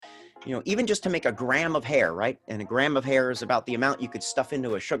Even just to make a gram of hair, right? And a gram of hair is about the amount you could stuff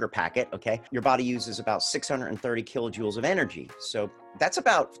into a sugar packet, okay? Your body uses about 630 kilojoules of energy. So that's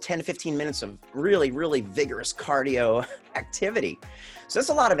about 10 to 15 minutes of really, really vigorous cardio activity. So that's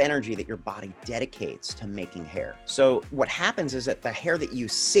a lot of energy that your body dedicates to making hair. So what happens is that the hair that you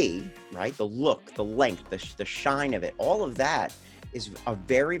see, right? The look, the length, the shine of it, all of that is a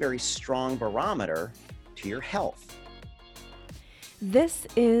very, very strong barometer to your health. This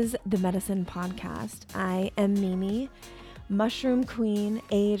is the Medicine Podcast. I am Mimi, mushroom queen,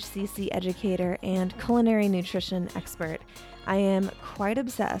 AHCC educator, and culinary nutrition expert. I am quite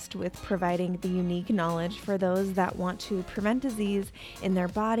obsessed with providing the unique knowledge for those that want to prevent disease in their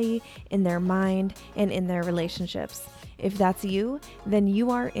body, in their mind, and in their relationships. If that's you, then you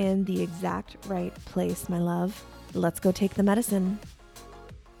are in the exact right place, my love. Let's go take the medicine.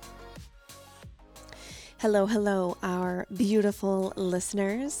 Hello, our beautiful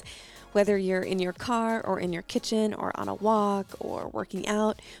listeners. Whether you're in your car or in your kitchen or on a walk or working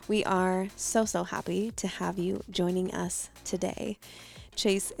out, we are so happy to have you joining us today.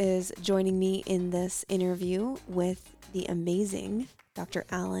 Chase is joining me in this interview with the amazing Dr.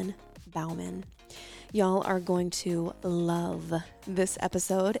 Alan Bauman. Y'all are going to love this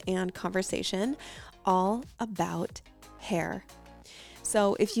episode and conversation all about hair.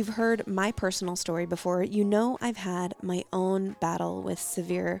 So if you've heard my personal story before, you know I've had my own battle with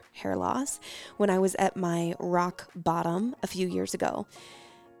severe hair loss when I was at my rock bottom a few years ago.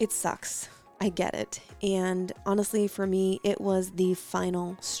 It sucks. I get it. And honestly, for me, it was the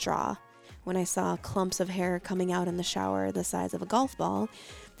final straw. When I saw clumps of hair coming out in the shower the size of a golf ball,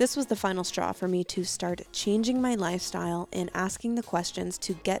 this was the final straw for me to start changing my lifestyle and asking the questions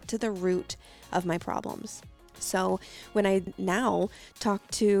to get to the root of my problems. So when I now talk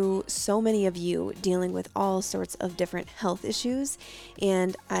to so many of you dealing with all sorts of different health issues,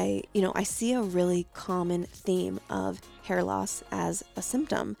 and I see a really common theme of hair loss as a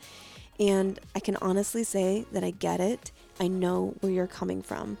symptom. And I can honestly say that I get it. I know where you're coming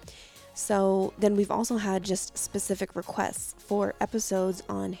from. So then we've also had just specific requests for episodes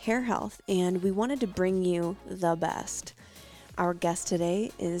on hair health, and we wanted to bring you the best. Our guest today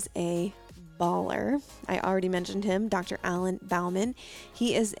is a baller. I already mentioned him, Dr. Alan Bauman.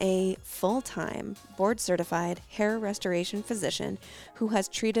 He is a full-time board-certified hair restoration physician who has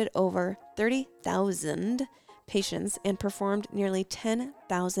treated over 30,000 patients and performed nearly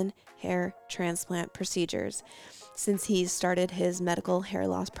 10,000 hair transplant procedures. Since he started his medical hair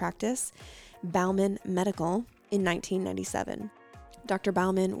loss practice, Bauman Medical, in 1997. Dr.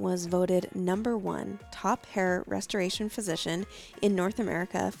 Bauman was voted #1 top hair restoration physician in North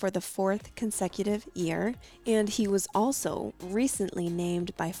America for the 4th consecutive year, and he was also recently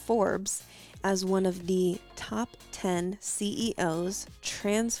named by Forbes as one of the top 10 CEOs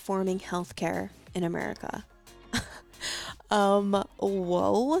transforming healthcare in America.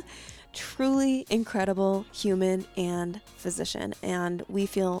 Whoa. Truly incredible human and physician, and we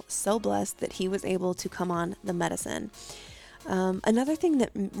feel so blessed that he was able to come on the medicine. Another thing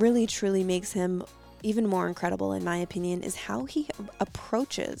that really truly makes him even more incredible, in my opinion, is how he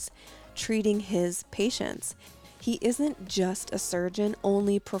approaches treating his patients. He isn't just a surgeon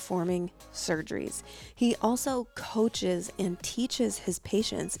only performing surgeries. He also coaches and teaches his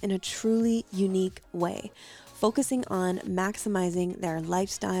patients in a truly unique way, focusing on maximizing their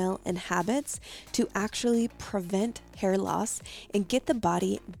lifestyle and habits to actually prevent hair loss and get the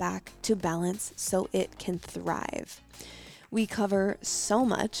body back to balance so it can thrive. We cover so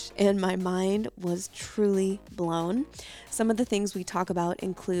much, and my mind was truly blown. Some of the things we talk about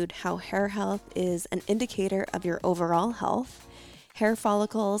include how hair health is an indicator of your overall health, hair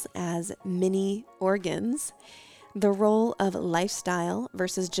follicles as mini organs, the role of lifestyle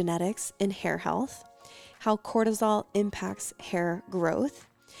versus genetics in hair health, how cortisol impacts hair growth,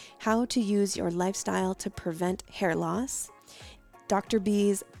 how to use your lifestyle to prevent hair loss, Dr.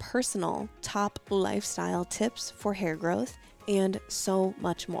 B's personal top lifestyle tips for hair growth, and so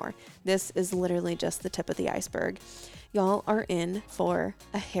much more. This is literally just the tip of the iceberg. Y'all are in for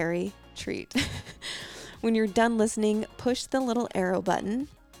a hairy treat. When you're done listening, push the little arrow button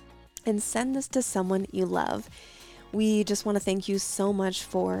and send this to someone you love. We just want to thank you so much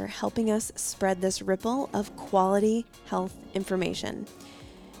for helping us spread this ripple of quality health information.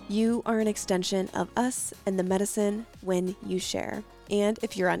 You are an extension of us and the medicine when you share. And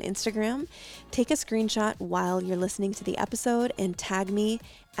if you're on Instagram, take a screenshot while you're listening to the episode and tag me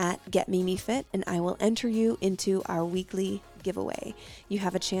at GetMimiFit, and I will enter you into our weekly giveaway. You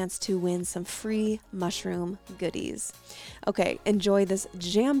have a chance to win some free mushroom goodies. Okay, enjoy this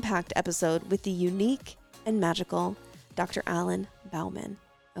jam-packed episode with the unique and magical Dr. Alan Bauman.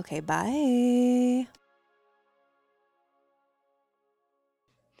 Okay, bye.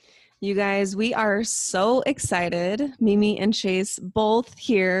 You guys, we are so excited, Mimi and Chase, both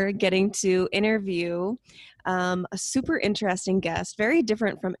here getting to interview a super interesting guest, very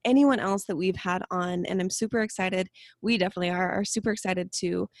different from anyone else that we've had on. And I'm super excited. We definitely are super excited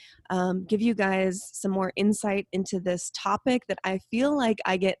to give you guys some more insight into this topic that I feel like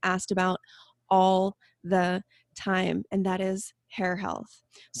I get asked about all the time, and that is hair health.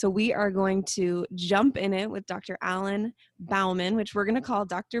 So we are going to jump in it with Dr. Alan Bauman, which we're going to call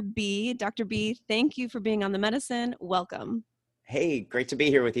Dr. B. Dr. B, thank you for being on the medicine. Welcome. Hey, great to be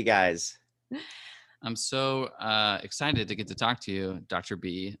here with you guys. I'm so excited to get to talk to you, Dr.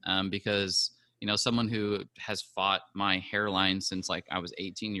 B, because, someone who has fought my hairline since like I was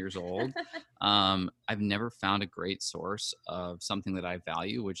 18 years old, I've never found a great source of something that I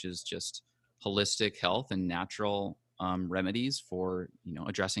value, which is just holistic health and natural remedies for,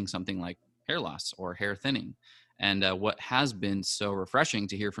 addressing something like hair loss or hair thinning. And what has been so refreshing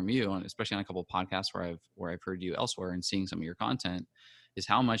to hear from you, and especially on a couple of podcasts where I've heard you elsewhere and seeing some of your content, is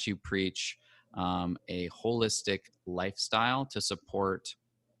how much you preach a holistic lifestyle to support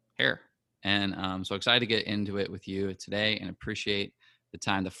hair. And so excited to get into it with you today and appreciate the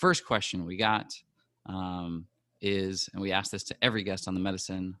time. The first question we got is, and we ask this to every guest on the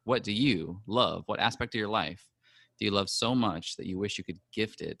medicine, what do you love? What aspect of your life do you love so much that you wish you could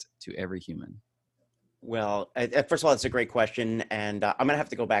gift it to every human? Well, first of all, it's a great question, and I'm going to have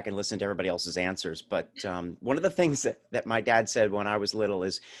to go back and listen to everybody else's answers. But one of the things that my dad said when I was little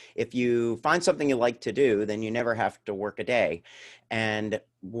is, if you find something you like to do, then you never have to work a day. And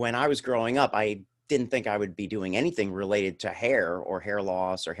when I was growing up, I didn't think I would be doing anything related to hair or hair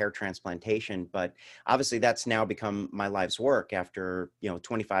loss or hair transplantation. But obviously, that's now become my life's work after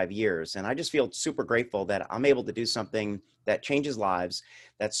 25 years. And I just feel super grateful that I'm able to do something that changes lives,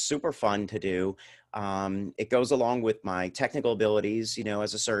 that's super fun to do. It goes along with my technical abilities,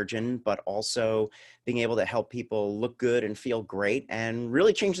 as a surgeon, but also being able to help people look good and feel great and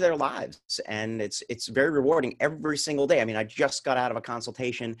really change their lives. And it's very rewarding every single day. I mean, I just got out of a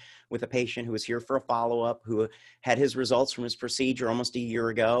consultation with a patient who was here for a follow-up, who had his results from his procedure almost a year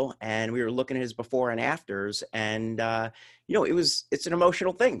ago, and we were looking at his before and afters, and it's an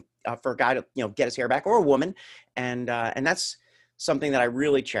emotional thing for a guy to get his hair back, or a woman, and that's something that I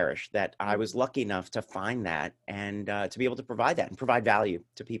really cherish, that I was lucky enough to find that, and to be able to provide that and provide value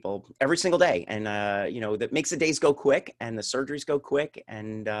to people every single day. And, that makes the days go quick and the surgeries go quick.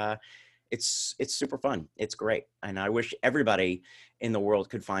 And it's super fun. It's great. And I wish everybody in the world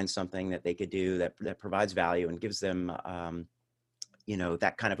could find something that they could do that provides value and gives them,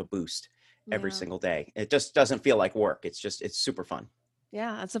 that kind of a boost every single day. It just doesn't feel like work. It's super fun.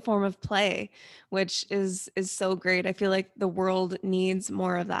 Yeah, it's a form of play, which is so great. I feel like the world needs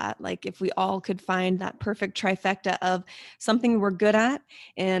more of that. Like, if we all could find that perfect trifecta of something we're good at,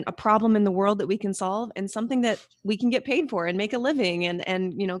 and a problem in the world that we can solve, and something that we can get paid for and make a living,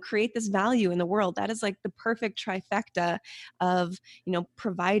 and create this value in the world. That is like the perfect trifecta of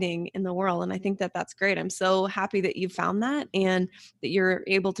providing in the world. And I think that that's great. I'm so happy that you found that, and that you're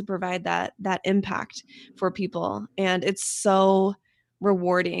able to provide that impact for people. And it's so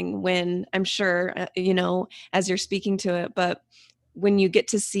rewarding when, I'm sure, as you're speaking to it, but when you get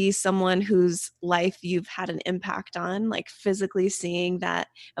to see someone whose life you've had an impact on, like physically seeing that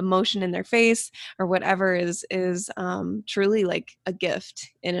emotion in their face or whatever, is truly like a gift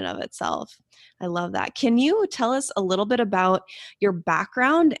in and of itself. I love that. Can you tell us a little bit about your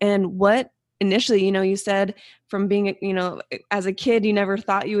background and what initially, you said from being, as a kid, you never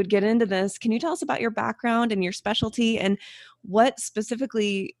thought you would get into this. Can you tell us about your background and your specialty, and what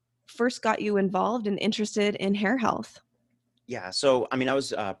specifically first got you involved and interested in hair health? Yeah. So, I mean, I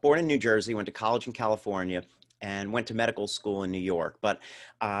was born in New Jersey, went to college in California, and went to medical school in New York. But,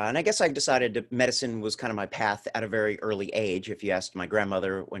 and I guess I decided that medicine was kind of my path at a very early age. If you asked my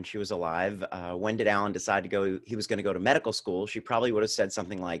grandmother when she was alive, when did Alan decide to go, he was going to go to medical school, she probably would have said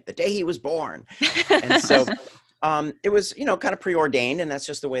something like the day he was born. And so it was, kind of preordained, and that's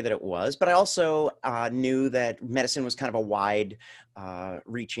just the way that it was. But I also knew that medicine was kind of a wide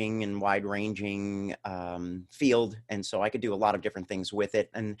reaching and wide ranging field. And so I could do a lot of different things with it.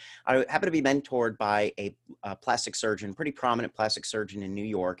 And I happened to be mentored by a plastic surgeon, pretty prominent plastic surgeon in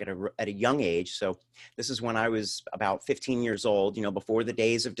New York at a young age. So this is when I was about 15 years old, before the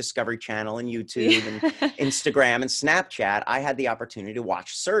days of Discovery Channel and YouTube and Instagram and Snapchat. I had the opportunity to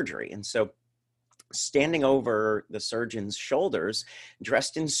watch surgery. And so standing over the surgeon's shoulders,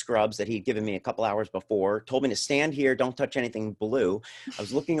 dressed in scrubs that he'd given me a couple hours before, told me to stand here, don't touch anything blue. I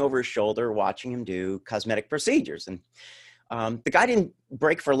was looking over his shoulder, watching him do cosmetic procedures. And The guy didn't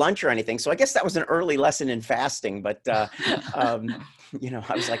break for lunch or anything, so I guess that was an early lesson in fasting. But I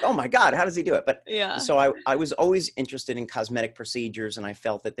was like, oh my God, how does he do it? But Yeah. so I was always interested in cosmetic procedures, and I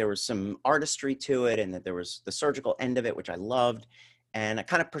felt that there was some artistry to it, and that there was the surgical end of it, which I loved. And I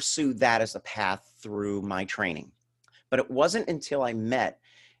kind of pursued that as a path through my training. But it wasn't until I met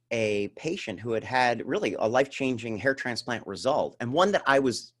a patient who had had really a life-changing hair transplant result, and one that I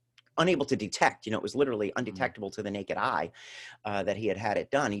was unable to detect. It was literally undetectable to the naked eye, that he had had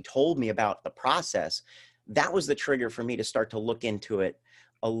it done. He told me about the process. That was the trigger for me to start to look into it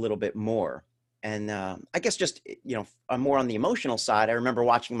a little bit more. And I guess just, I'm more on the emotional side. I remember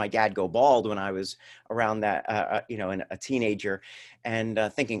watching my dad go bald when I was around that, and a teenager, and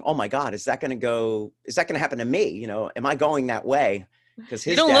thinking, oh my God, is that going to happen to me? Am I going that way? Because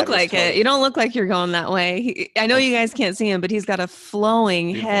You his don't dad look was like it. totally, You don't look like you're going that way. I know oh, you guys can't see him, but he's got a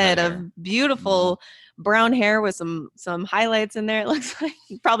flowing Beautiful head head of of hair. beautiful brown hair with some highlights in there. It looks like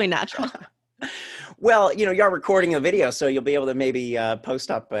probably natural. well, you're recording a video, so you'll be able to maybe post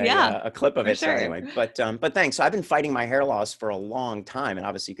up Yeah, a clip of for it. So sure. anyway, but thanks. So I've been fighting my hair loss for a long time, and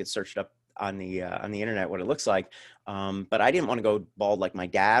obviously you could search it up on the internet what it looks like. But I didn't want to go bald like my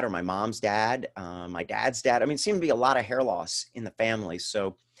dad or my mom's dad, my dad's dad. I mean, it seemed to be a lot of hair loss in the family,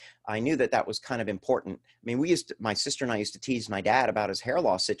 so I knew that was kind of important. I mean, my sister and I used to tease my dad about his hair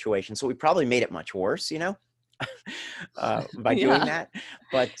loss situation, so we probably made it much worse, by doing Yeah. that.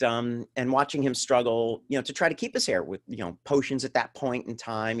 But and watching him struggle, to try to keep his hair with, potions at that point in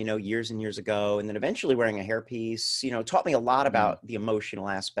time, years and years ago, and then eventually wearing a hairpiece, taught me a lot about the emotional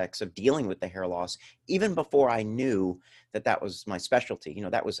aspects of dealing with the hair loss, even before I knew that was my specialty.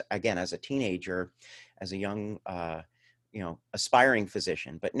 That was, again, as a teenager, as a young, aspiring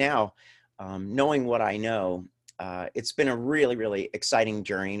physician. But now, knowing what I know, it's been a really, really exciting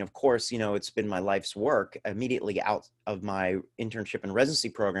journey. And of course, it's been my life's work. Immediately out of my internship and residency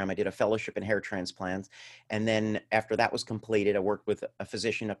program, I did a fellowship in hair transplants. And then after that was completed, I worked with a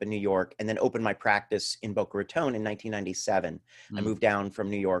physician up in New York, and then opened my practice in Boca Raton in 1997. I moved down from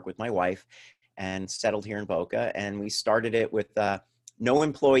New York with my wife and settled here in Boca. And we started it with no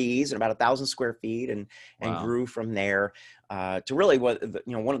employees and about 1,000 square feet, and Wow. grew from there to really one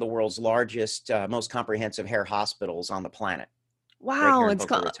of the world's largest, most comprehensive hair hospitals on the planet, right Wow, here in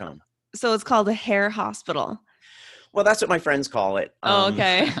Boca Raton. it's called a hair hospital. Well, that's what my friends call it. Oh,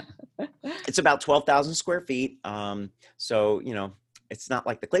 okay. It's about 12,000 square feet. So, it's not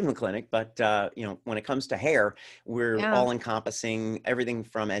like the Cleveland Clinic, but, when it comes to hair, we're Yeah. all encompassing everything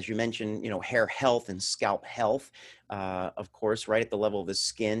from, as you mentioned, hair health and scalp health, of course, right at the level of the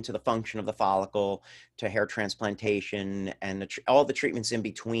skin, to the function of the follicle, to hair transplantation, and all the treatments in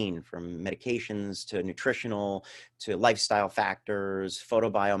between, from medications to nutritional to lifestyle factors,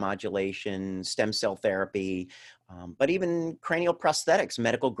 photobiomodulation, stem cell therapy, but even cranial prosthetics,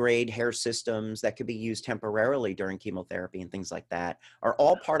 medical grade hair systems that could be used temporarily during chemotherapy and things like that are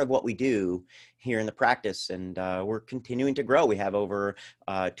all part of what we do here in the practice. And we're continuing to grow. We have over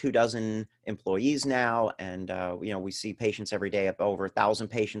 24 employees now, and we see patients every day, up over 1,000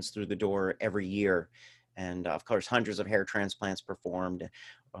 patients through the door every year, and of course hundreds of hair transplants performed.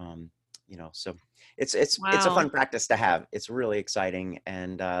 So it's a Wow. fun practice to have. It's really exciting,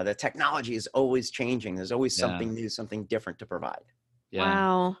 and the technology is always changing. There's always Yeah. something new, something different to provide. Yeah.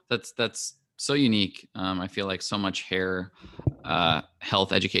 Wow. That's so unique. I feel like so much hair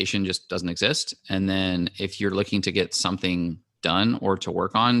health education just doesn't exist. And then if you're looking to get something done or to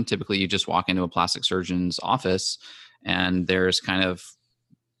work on, typically you just walk into a plastic surgeon's office and there's kind of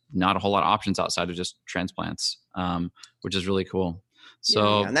not a whole lot of options outside of just transplants, which is really cool.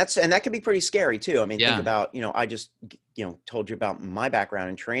 So Yeah, and that can be pretty scary too. I mean, think yeah, about, I just, told you about my background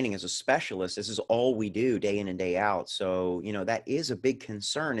in training as a specialist. This is all we do day in and day out. So, that is a big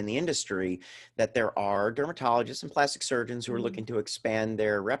concern in the industry, that there are dermatologists and plastic surgeons who are looking to expand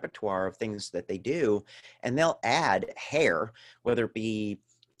their repertoire of things that they do, and they'll add hair, whether it be,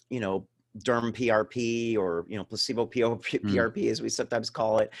 derm PRP, or placebo PRP, as we sometimes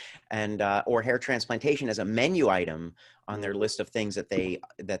call it, and or hair transplantation as a menu item on their list of things that they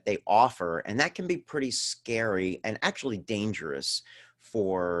offer, and that can be pretty scary and actually dangerous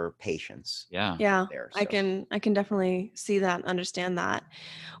for patients yeah, Yeah, there. I So can definitely see that and understand that.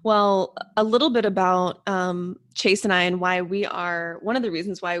 Well, a little bit about Chase and I, and why we are one of the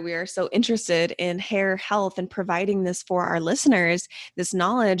reasons why we are so interested in hair health and providing this for our listeners. This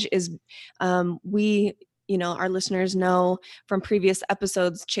knowledge is we our listeners know from previous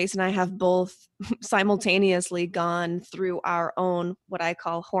episodes, Chase and I have both simultaneously gone through our own, what I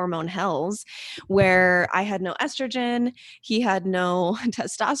call hormone hells, where I had no estrogen, he had no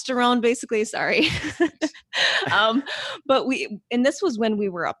testosterone, basically. Sorry. um, and this was when we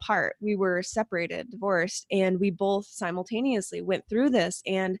were apart. We were separated, divorced, and we both simultaneously went through this.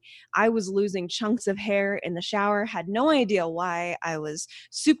 And I was losing chunks of hair in the shower, had no idea why. I was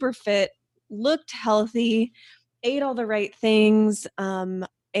super fit, looked healthy, ate all the right things.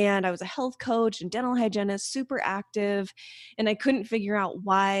 And I was a health coach and dental hygienist, super active. And I couldn't figure out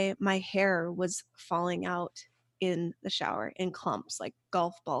why my hair was falling out in the shower in clumps, like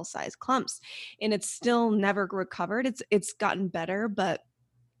golf ball size clumps. And it's still never recovered. It's gotten better, but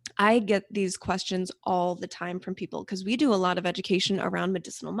I get these questions all the time from people because we do a lot of education around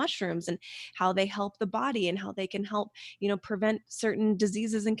medicinal mushrooms and how they help the body and how they can help, prevent certain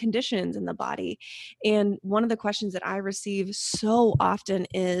diseases and conditions in the body. And one of the questions that I receive so often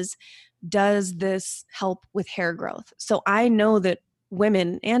is, does this help with hair growth? So I know that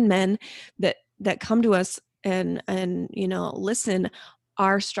women and men that come to us and listen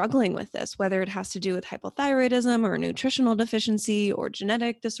are struggling with this, whether it has to do with hypothyroidism or nutritional deficiency or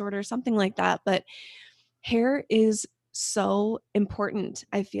genetic disorder, something like that. But hair is so important,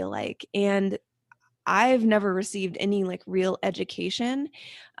 I feel like. And I've never received any like real education.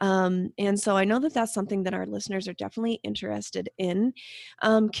 And so I know that that's something that our listeners are definitely interested in.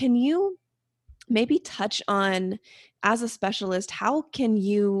 Can you maybe touch on, as a specialist, how do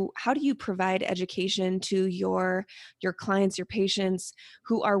you provide education to your clients, your patients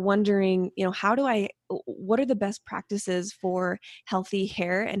who are wondering, what are the best practices for healthy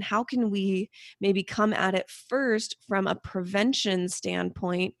hair, and how can we maybe come at it first from a prevention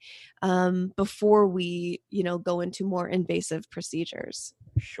standpoint, before we go into more invasive procedures?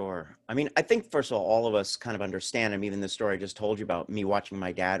 Sure. I mean, I think first of all of us kind of understand. I mean, even the story I just told you about me watching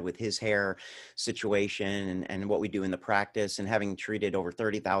my dad with his hair situation and what we do in the practice and having treated over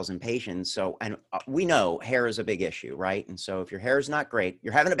 30,000 patients. So, and we know hair is a big issue, right? And so if your hair is not great,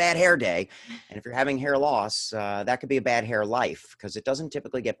 you're having a bad hair day. And if you're having hair loss, that could be a bad hair life because it doesn't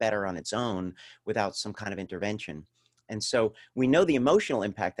typically get better on its own without some kind of intervention. And so we know the emotional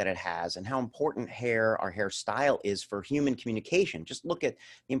impact that it has and how important our hairstyle is for human communication. Just look at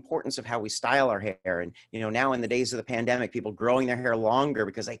the importance of how we style our hair. And, now in the days of the pandemic, people growing their hair longer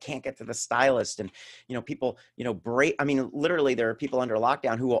because they can't get to the stylist. And, people, literally there are people under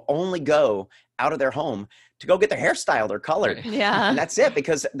lockdown who will only go out of their home to go get their hair styled or colored. Right. Yeah. And that's it,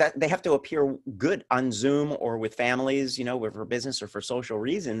 because they have to appear good on Zoom or with families, for business or for social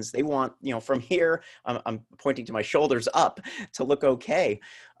reasons. They want, from here, I'm pointing to my shoulders up to look okay.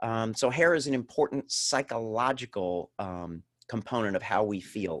 So hair is an important psychological component of how we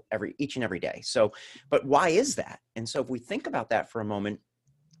feel each and every day. So, but why is that? And so if we think about that for a moment,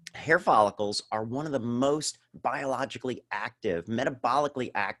 hair follicles are one of the most biologically active, metabolically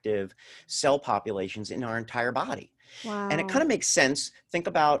active cell populations in our entire body. Wow. And it kind of makes sense. Think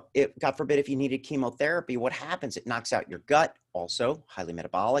about it, God forbid, if you needed chemotherapy, what happens? It knocks out your gut, also highly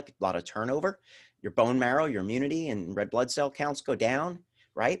metabolic, a lot of turnover. Your bone marrow, your immunity and red blood cell counts go down,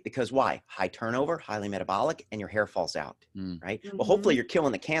 right? Because why? High turnover, highly metabolic, and your hair falls out, right? Mm-hmm. Well, hopefully you're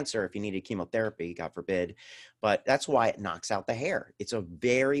killing the cancer if you needed chemotherapy, God forbid. But that's why it knocks out the hair. It's a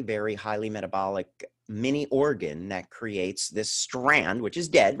very, very highly metabolic mini organ that creates this strand, which is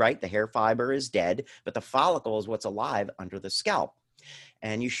dead, right? The hair fiber is dead, but the follicle is what's alive under the scalp.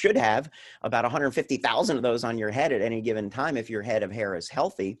 And you should have about 150,000 of those on your head at any given time if your head of hair is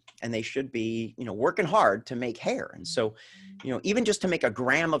healthy, and they should be, working hard to make hair. And so, even just to make a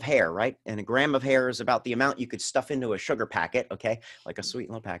gram of hair, right? And a gram of hair is about the amount you could stuff into a sugar packet, okay? Like a sweet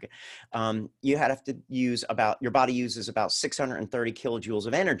little packet. You have to your body uses about 630 kilojoules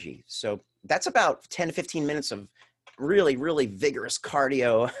of energy. So that's about 10 to 15 minutes of really, really vigorous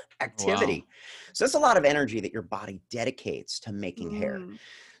cardio activity. Wow. So that's a lot of energy that your body dedicates to making hair.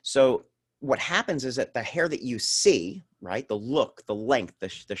 So what happens is that the hair that you see, right, the look, the length,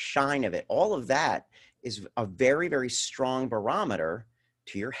 the shine of it, all of that is a very, very strong barometer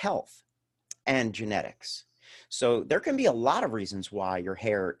to your health and genetics. So there can be a lot of reasons why your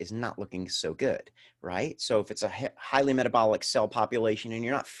hair is not looking so good, right? So if it's a highly metabolic cell population and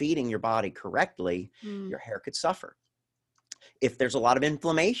you're not feeding your body correctly, your hair could suffer. If there's a lot of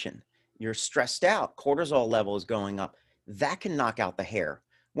inflammation, you're stressed out, cortisol level is going up, that can knock out the hair.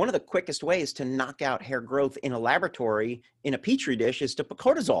 One of the quickest ways to knock out hair growth in a laboratory in a petri dish is to put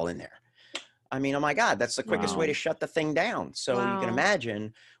cortisol in there. I mean, oh my God, that's the quickest way to shut the thing down. So you can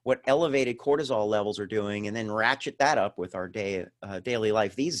imagine what elevated cortisol levels are doing and then ratchet that up with our daily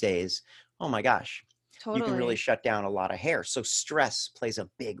life these days. Oh my gosh. you can really Totally. shut down a lot of hair. So stress plays a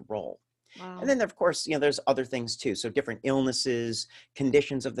big role. And Wow. then, of course, there's other things too. So different illnesses,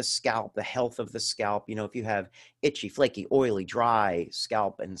 conditions of the scalp, the health of the scalp. If you have itchy, flaky, oily, dry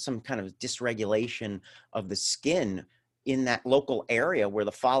scalp and some kind of dysregulation of the skin in that local area where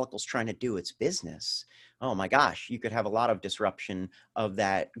the follicle's trying to do its business, oh my gosh, you could have a lot of disruption of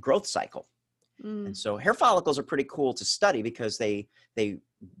that growth cycle. And Mm. so hair follicles are pretty cool to study because they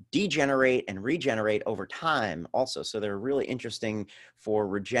degenerate and regenerate over time also. So they're really interesting for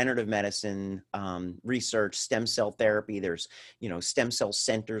regenerative medicine research, stem cell therapy. There's, stem cell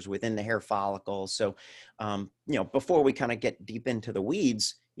centers within the hair follicle. So, before we kind of get deep into the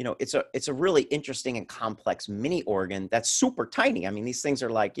weeds, it's a really interesting and complex mini organ that's super tiny. I mean, these things are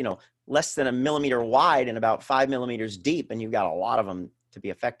like, less than a millimeter wide and about 5 millimeters deep, and you've got a lot of them to be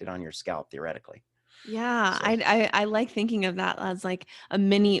affected on your scalp theoretically. Yeah, So, I like thinking of that as like a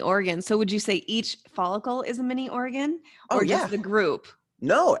mini organ. So would you say each follicle is a mini organ oh or yeah, just the group?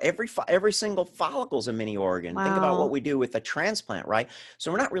 no, every single follicle is a mini organ. Think about what Wow. we do with a transplant, right?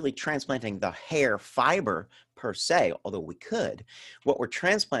 So we're not really transplanting the hair fiber per se, although we could. What we're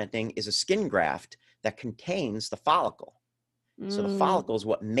transplanting is a skin graft that contains the follicle. So the Mm, follicle is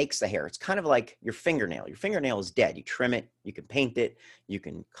what makes the hair. It's kind of like your fingernail. Your fingernail is dead. You trim it, you can paint it, you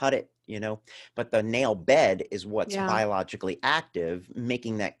can cut it, but the nail bed is what's yeah, biologically active,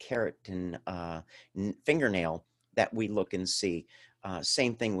 making that keratin fingernail that we look and see.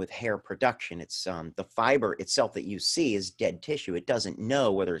 Same thing with hair production. It's the fiber itself that you see is dead tissue. It doesn't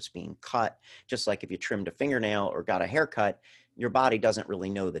know whether it's being cut. Just like if you trimmed a fingernail or got a haircut, your body doesn't really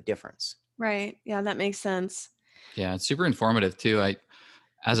know the difference. right. Yeah, that makes sense. Yeah, it's super informative too.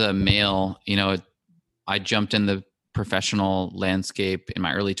 As a male, I jumped in the professional landscape in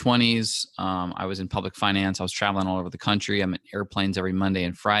my early 20s. I was in public finance. I was traveling all over the country. I'm in airplanes every Monday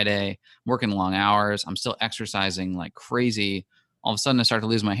and Friday, working long hours. I'm still exercising like crazy. All of a sudden, I start to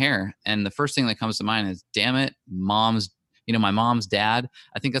lose my hair. And the first thing that comes to mind is, damn it, my mom's dad.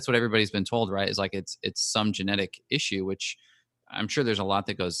 I think that's what everybody's been told, right? Is like it's some genetic issue, which I'm sure there's a lot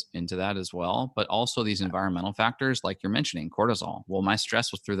that goes into that as well, but also these environmental factors, like you're mentioning, cortisol. Well, my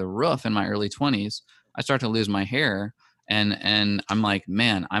stress was through the roof in my early 20s. I start to lose my hair, and I'm like,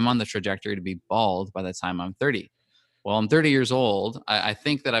 man, I'm on the trajectory to be bald by the time I'm 30. Well, I'm 30 years old. I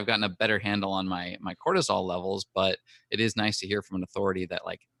think that I've gotten a better handle on my cortisol levels, but it is nice to hear from an authority that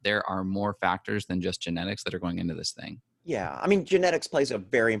like there are more factors than just genetics that are going into this thing. Yeah, I mean, genetics plays a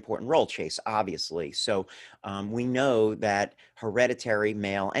very important role, Chase, obviously. So we know that hereditary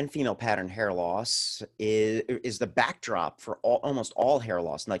male and female pattern hair loss is the backdrop for almost all hair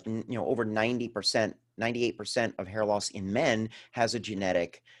loss. Like, over 90%, 98% of hair loss in men has a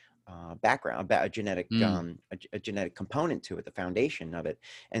genetic background, a genetic, Mm, a genetic component to it, the foundation of it.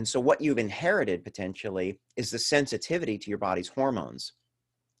 And so what you've inherited potentially is the sensitivity to your body's hormones.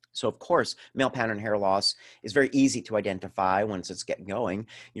 So of course, male pattern hair loss is very easy to identify once it's getting going.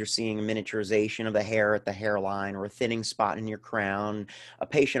 You're seeing a miniaturization of the hair at the hairline or a thinning spot in your crown. A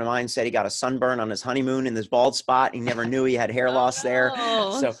patient of mine said he got a sunburn on his honeymoon in this bald spot. He never knew he had hair loss there. Oh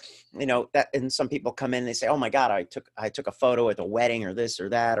So, that, and some people come in and they say, "Oh my God, I took a photo at the wedding or this or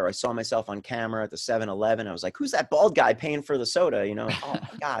that, or I saw myself on camera at the 7-Eleven. I was like, who's that bald guy paying for the soda? Oh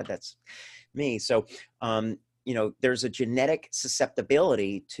my God, that's me." So, there's a genetic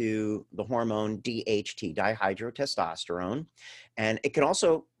susceptibility to the hormone DHT, dihydrotestosterone, and it can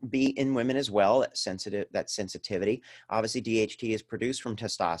also be in women as well. That sensitivity. Obviously, DHT is produced from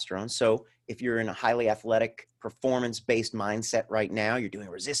testosterone. So, if you're in a highly athletic, performance-based mindset right now, you're doing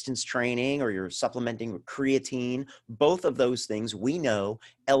resistance training or you're supplementing with creatine. Both of those things we know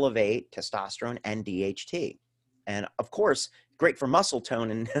elevate testosterone and DHT, and of course, great for muscle tone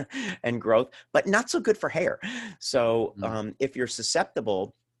and and growth, but not so good for hair. So mm, if you're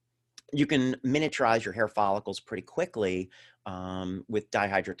susceptible, you can miniaturize your hair follicles pretty quickly with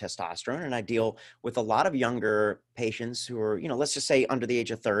dihydrotestosterone. And I deal with a lot of younger patients who are, let's just say under the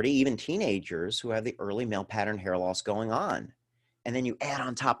age of 30, even teenagers who have the early male pattern hair loss going on. And then you add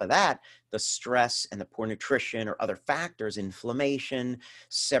on top of that the stress and the poor nutrition or other factors, inflammation,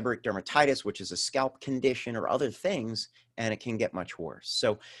 seborrheic dermatitis, which is a scalp condition, or other things, and it can get much worse.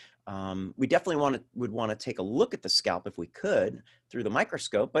 So we definitely would want to take a look at the scalp if we could through the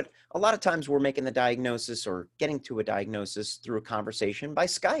microscope, but a lot of times we're making the diagnosis or getting to a diagnosis through a conversation by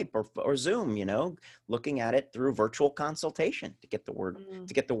Skype or Zoom, looking at it through a virtual consultation to get the work no.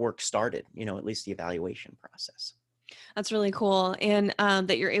 to get the work started, at least the evaluation process. That's really cool. And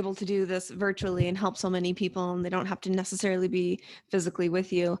that you're able to do this virtually and help so many people, and they don't have to necessarily be physically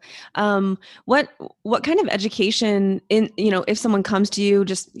with you. Um, what what kind of education if someone comes to you,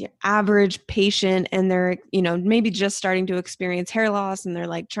 just your average patient, and they're, maybe just starting to experience hair loss and they're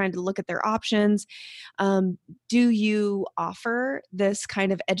like trying to look at their options, um, do you offer this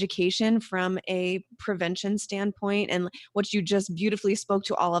kind of education from a prevention standpoint? And what you just beautifully spoke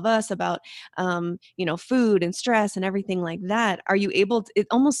to all of us about, food and stress and everything like that. Are you able to, it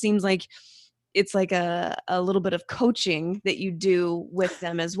almost seems like it's like a little bit of coaching that you do with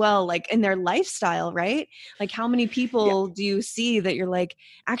them as well, like in their lifestyle, right? Like how many Yeah. people do you see that you're like,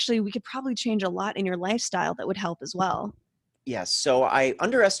 actually, we could probably change a lot in your lifestyle that would help as well? Yes. So I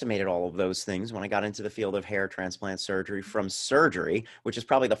underestimated all of those things when I got into the field of hair transplant surgery from surgery, which is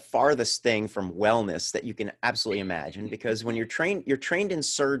probably the farthest thing from wellness that you can absolutely imagine. Because when you're trained in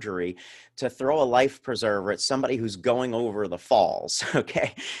surgery to throw a life preserver at somebody who's going over the falls.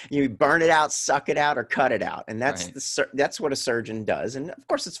 Okay. You burn it out, suck it out, or cut it out. And Right. that's what a surgeon does. And of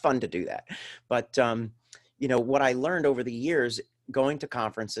course it's fun to do that. But what I learned over the years going to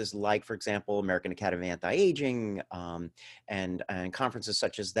conferences like, for example, American Academy of Anti-Aging, and conferences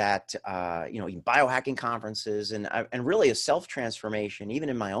such as that, even biohacking conferences, and really a self-transformation, even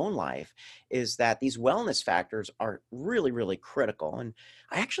in my own life, is that these wellness factors are really, really critical. And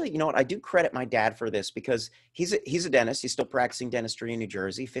I actually, I do credit my dad for this because he's a dentist. He's still practicing dentistry in New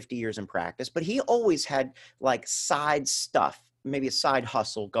Jersey, 50 years in practice, but he always had like side stuff, maybe a side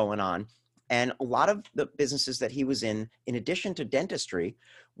hustle going on. And a lot of the businesses that he was in addition to dentistry,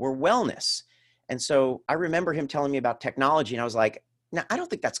 were wellness. And so I remember him telling me about technology, and I was like, no, I don't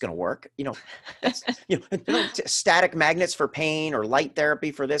think that's going to work. That's, static magnets for pain or light therapy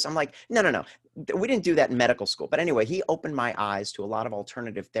for this. I'm like, no, no, no. We didn't do that in medical school. But anyway, he opened my eyes to a lot of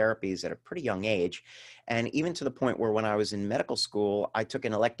alternative therapies at a pretty young age. And even to the point where when I was in medical school, I took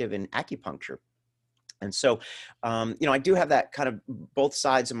an elective in acupuncture. And so, I do have that kind of both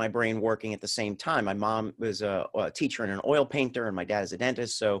sides of my brain working at the same time. My mom was a teacher and an oil painter, and my dad is a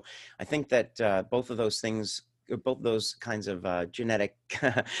dentist. So I think that both of those things, both those kinds of genetic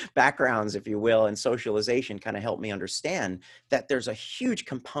backgrounds, if you will, and socialization kind of helped me understand that there's a huge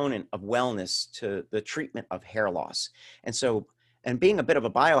component of wellness to the treatment of hair loss. And so, and being a bit of a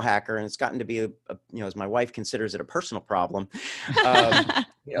biohacker, and it's gotten to be as my wife considers it, a personal problem, kind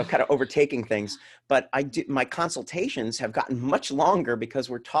of overtaking things. But my consultations have gotten much longer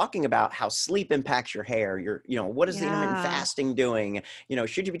because we're talking about how sleep impacts your hair. What is the intermittent Yeah. fasting doing?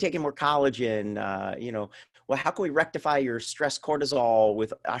 Should you be taking more collagen? Well, how can we rectify your stress cortisol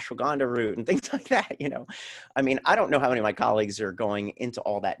with ashwagandha root and things like that? I mean, I don't know how many of my colleagues are going into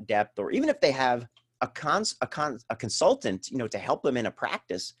all that depth, or even if they have a consultant, to help them in a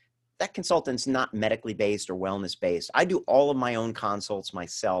practice, that consultant's not medically based or wellness based. I do all of my own consults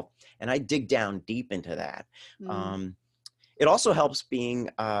myself, and I dig down deep into that. Mm. It also helps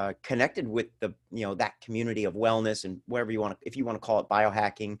being connected with that community of wellness, and whatever if you want to call it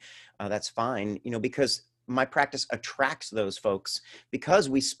biohacking, that's fine, because my practice attracts those folks because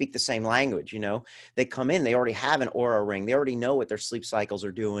we speak the same language. They come in, they already have an aura ring. They already know what their sleep cycles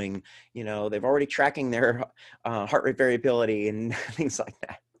are doing. They've already tracking their heart rate variability and things like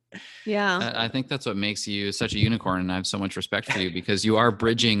that. Yeah. I think that's what makes you such a unicorn, and I have so much respect for you because you are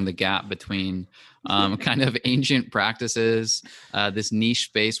bridging the gap between kind of ancient practices, this niche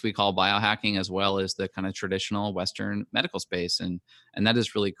space we call biohacking, as well as the kind of traditional Western medical space, and that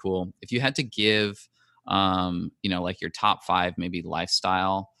is really cool. If you had to give, like your top 5 maybe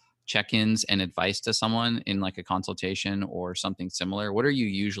lifestyle check-ins and advice to someone in like a consultation or something similar, what are you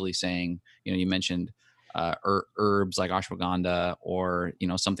usually saying? You mentioned herbs like ashwagandha, or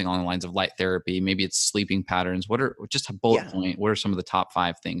something along the lines of light therapy. Maybe it's sleeping patterns. What are, just a bullet Yeah. point, what are some of the top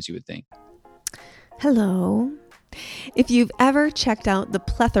 5 things you would think? Hello. If you've ever checked out the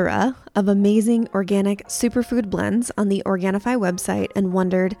plethora of amazing organic superfood blends on the Organifi website and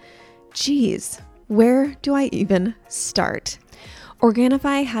wondered, geez, where do I even start?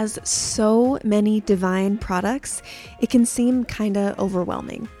 Organifi has so many divine products, it can seem kind of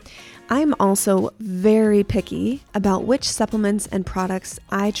overwhelming. I'm also very picky about which supplements and products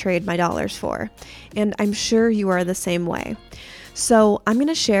I trade my dollars for, and I'm sure you are the same way. So I'm going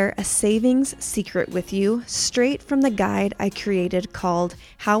to share a savings secret with you straight from the guide I created called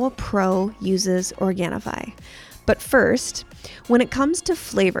How a Pro Uses Organifi. But first, when it comes to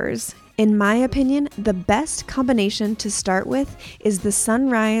flavors, in my opinion, the best combination to start with is the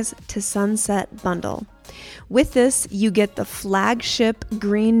Sunrise to Sunset bundle. With this, you get the flagship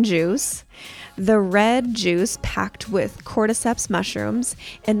green juice, the red juice packed with cordyceps mushrooms,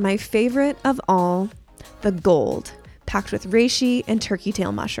 and my favorite of all, the gold, packed with reishi and turkey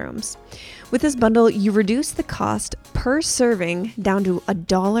tail mushrooms. With this bundle, you reduce the cost per serving down to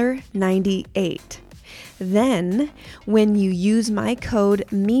 $1.98. Then, when you use my code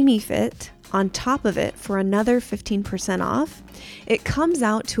MIMIFIT on top of it for another 15% off, it comes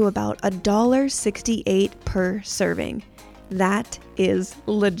out to about $1.68 per serving. That is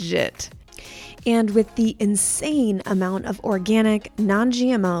legit. And with the insane amount of organic,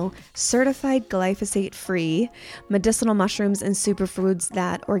 non-GMO, certified glyphosate-free medicinal mushrooms and superfoods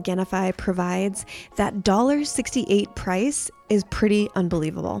that Organifi provides, that $1.68 price is pretty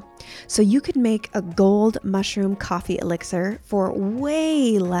unbelievable. So you could make a gold mushroom coffee elixir for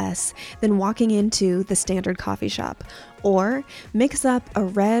way less than walking into the standard coffee shop, or mix up a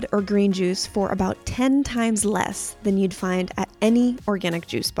red or green juice for about 10 times less than you'd find at any organic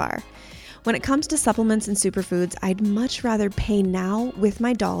juice bar. When it comes to supplements and superfoods, I'd much rather pay now with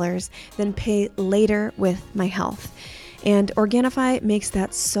my dollars than pay later with my health. And Organifi makes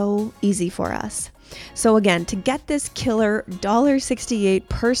that so easy for us. So again, to get this killer $1.68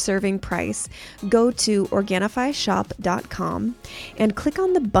 per serving price, go to OrganifiShop.com and click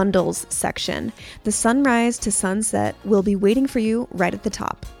on the bundles section. The sunrise to sunset will be waiting for you right at the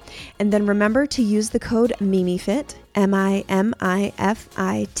top. And then remember to use the code MIMIFIT, MIMIFIT,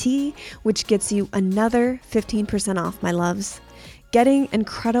 which gets you another 15% off, my loves. Getting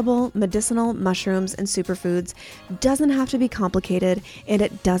incredible medicinal mushrooms and superfoods doesn't have to be complicated, and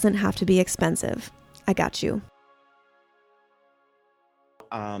it doesn't have to be expensive. I got you.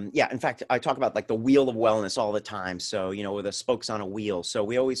 Yeah, in fact, I talk about like the wheel of wellness all the time. So, with the spokes on a wheel. So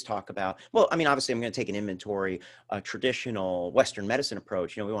we always talk about, well, I mean, obviously I'm going to take an inventory, a traditional Western medicine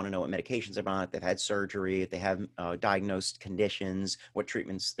approach. We want to know what medications they're on, if they've had surgery, if they have diagnosed conditions, what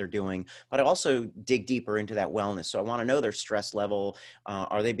treatments they're doing. But I also dig deeper into that wellness. So I want to know their stress level.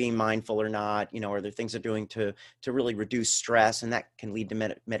 Are they being mindful or not? Are there things they're doing to really reduce stress? And that can lead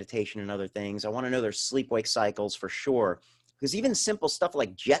to meditation and other things. I want to know their sleep-wake cycles for sure. Because even simple stuff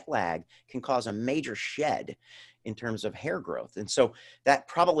like jet lag can cause a major shed in terms of hair growth. And so that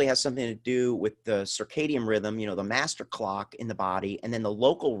probably has something to do with the circadian rhythm, the master clock in the body, and then the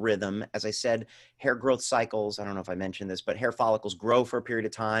local rhythm. As I said, hair growth cycles, I don't know if I mentioned this, but hair follicles grow for a period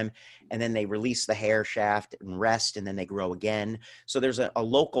of time, and then they release the hair shaft and rest, and then they grow again. So there's a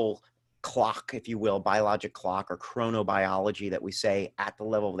local clock, if you will, biologic clock or chronobiology that we say at the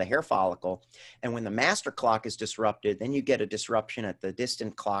level of the hair follicle. And when the master clock is disrupted, then you get a disruption at the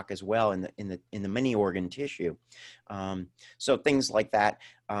distant clock as well in the mini organ tissue. So things like that.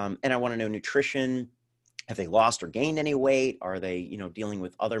 And I want to know nutrition. Have they lost or gained any weight? Are they, dealing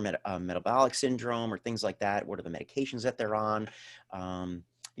with other metabolic syndrome or things like that? What are the medications that they're on?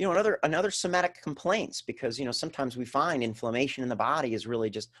 Another somatic complaints, because, sometimes we find inflammation in the body is really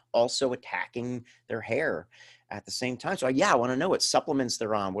just also attacking their hair at the same time. So I want to know what supplements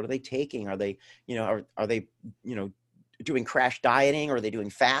they're on. What are they taking? Are they, are they, doing crash dieting, or are they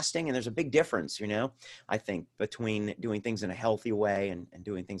doing fasting? And there's a big difference, I think, between doing things in a healthy way and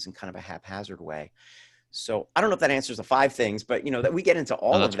doing things in kind of a haphazard way. So I don't know if that answers the 5 things, but that we get into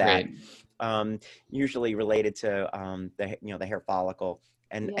all of that, usually related to the hair follicle,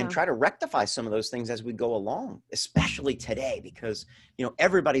 and try to rectify some of those things as we go along, especially today, because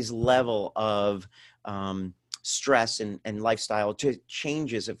everybody's level of stress and lifestyle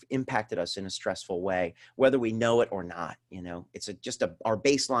changes have impacted us in a stressful way, whether we know it or not. It's our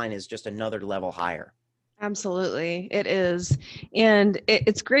baseline is just another level higher. Absolutely. It is. And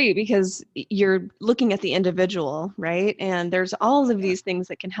it's great because you're looking at the individual, right? And there's all of these things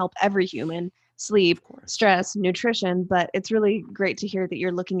that can help every human: sleep, stress, nutrition. But it's really great to hear that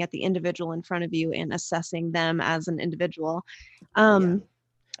you're looking at the individual in front of you and assessing them as an individual. I mean,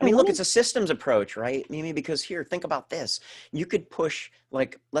 look, it's a systems approach, right, Mimi? Because here, think about this. You could push,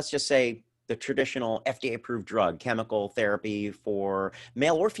 like, let's just say, the traditional FDA-approved drug, chemical therapy for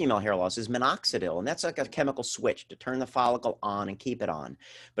male or female hair loss is minoxidil. And that's like a chemical switch to turn the follicle on and keep it on.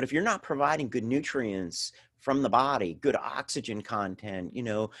 But if you're not providing good nutrients from the body, good oxygen content,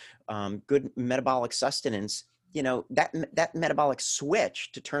 good metabolic sustenance, that metabolic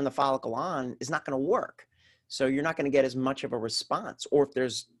switch to turn the follicle on is not going to work. So you're not going to get as much of a response. Or if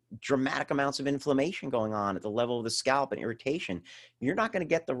there's dramatic amounts of inflammation going on at the level of the scalp and irritation, you're not going to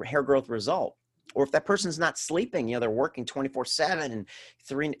get the hair growth result. Or if that person's not sleeping, they're working 24/7 and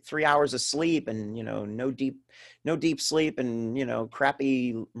three hours of sleep and, no deep sleep and,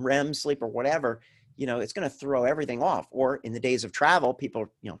 crappy REM sleep or whatever, it's going to throw everything off. Or in the days of travel,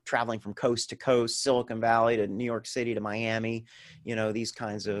 people, traveling from coast to coast, Silicon Valley to New York City to Miami, these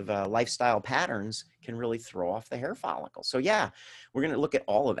kinds of lifestyle patterns can really throw off the hair follicle. So we're going to look at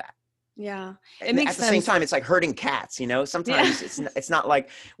all of that. Yeah. It And makes at the same sense. time, it's like herding cats, Yeah. sometimes it's not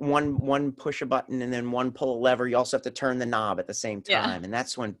like one push a button and then one pull a lever. You also have to turn the knob at the same Yeah. time, and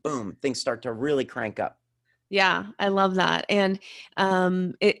that's when boom, things start to really crank up. Yeah, I love that, and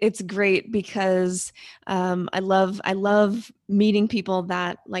it's great because I love meeting people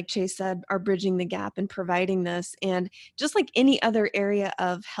that, like Chase said, are bridging the gap and providing this. And just like any other area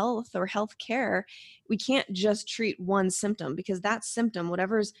of health or health care, we can't just treat one symptom, because that symptom,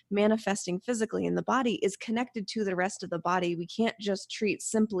 whatever's manifesting physically in the body, is connected to the rest of the body. We can't just treat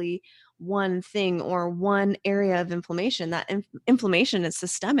simply one thing or one area of inflammation. That inflammation is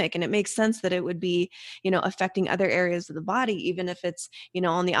systemic, and it makes sense that it would be, affecting other areas of the body, even if it's,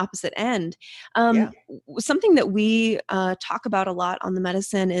 on the opposite end. Yeah, Something that we talk about a lot on the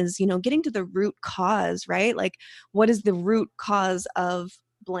medicine is, getting to the root cause, right? Like, what is the root cause of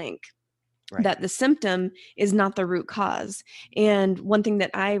blank? right. That the symptom is not the root cause. And one thing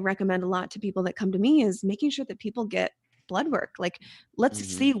that I recommend a lot to people that come to me is making sure that people get blood work. Like, let's Hmm.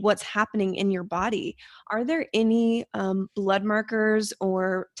 see what's happening in your body. Are there any blood markers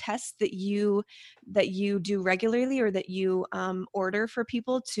or tests that you do regularly, or that you order for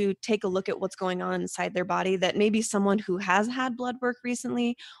people to take a look at what's going on inside their body, that maybe someone who has had blood work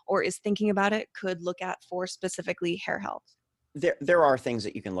recently or is thinking about it could look at for specifically hair health? There are things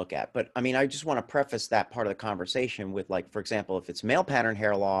that you can look at, but I mean, I just want to preface that part of the conversation with, like, for example, if it's male pattern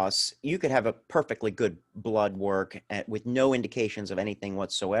hair loss, you could have a perfectly good blood work with no indications of anything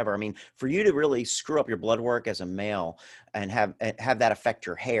whatsoever. I mean, for you to really screw up your blood work as a male and have that affect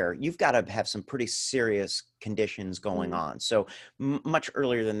your hair, you've got to have some pretty serious conditions going Mm, on. So much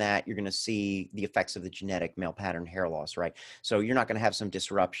earlier than that, you're going to see the effects of the genetic male pattern hair loss, right? So you're not going to have some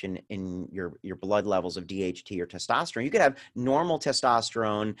disruption in your blood levels of DHT or testosterone. You could have normal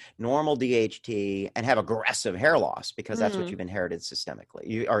testosterone, normal DHT, and have aggressive hair loss, because that's what mm, you've inherited systemically.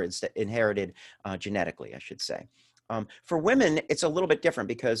 You or it's inherited genetically, I should say. For women, it's a little bit different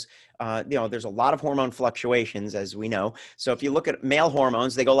because there's a lot of hormone fluctuations, as we know. So if you look at male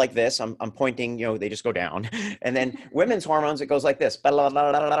hormones, they go like this. I'm pointing, they just go down. And then women's hormones, it goes like this.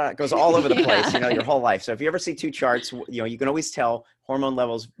 It goes all over the place, yeah. your whole life. So if you ever see two charts, you can always tell hormone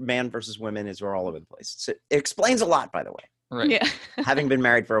levels, man versus women, is all over the place. So it explains a lot, by the way, Right. Yeah. having been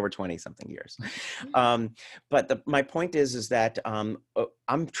married for over 20 something years. But my point is that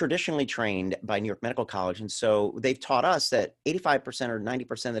I'm traditionally trained by New York Medical College. And so they've taught us that 85% or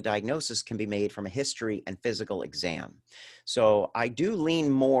 90% of the diagnosis can be made from a history and physical exam. So I do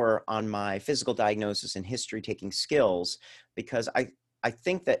lean more on my physical diagnosis and history taking skills, because I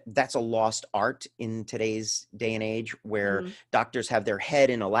think that that's a lost art in today's day and age, where Mm, doctors have their head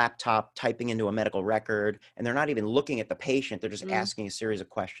in a laptop typing into a medical record, and they're not even looking at the patient. They're just mm, asking a series of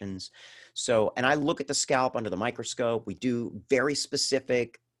questions. So, and I look at the scalp under the microscope. We do very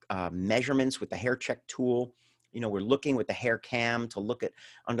specific measurements with the hair check tool. We're looking with the hair cam to look at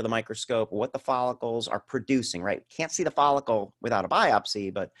under the microscope what the follicles are producing, right? Can't see the follicle without a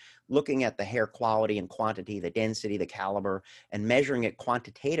biopsy, but looking at the hair quality and quantity, the density, the caliber, and measuring it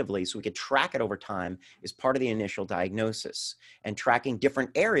quantitatively so we could track it over time is part of the initial diagnosis. And tracking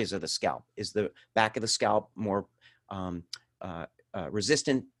different areas of the scalp. Is the back of the scalp more um,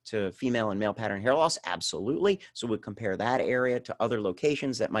 resistant to female and male pattern hair loss? Absolutely. So we'll compare that area to other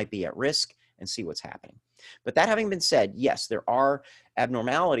locations that might be at risk and see what's happening. But that having been said, yes, there are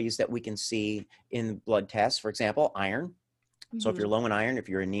abnormalities that we can see in blood tests. For example, iron. So if you're mhm, low in iron, if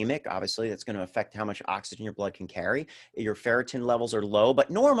you're anemic, obviously that's going to affect how much oxygen your blood can carry. Your ferritin levels are low,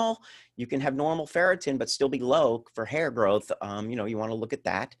 but normal. You can have normal ferritin, but still be low for hair growth. You want to look at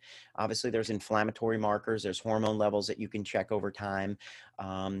that. Obviously, there's inflammatory markers. There's hormone levels that you can check over time.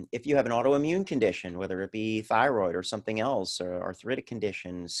 If you have an autoimmune condition, whether it be thyroid or something else, or arthritic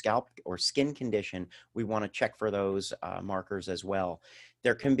condition, scalp or skin condition, we want to check for those markers as well.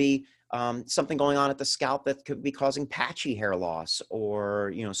 There can be something going on at the scalp that could be causing patchy hair loss,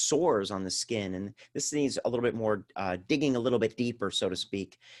 or sores on the skin, and this needs a little bit more digging a little bit deeper, so to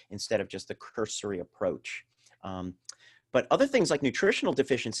speak, instead of just the cursory approach. um, but other things like nutritional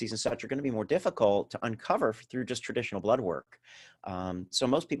deficiencies and such are going to be more difficult to uncover through just traditional blood work. So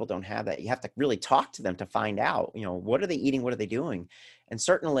most people don't have that. You have to really talk to them to find out, what are they eating, what are they doing? And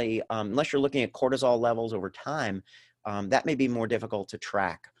certainly, unless you're looking at cortisol levels over time, that may be more difficult to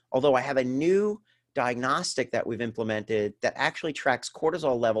track. Although I have a new diagnostic that we've implemented that actually tracks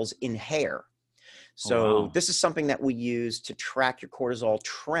cortisol levels in hair. Oh, So wow. this is something that we use to track your cortisol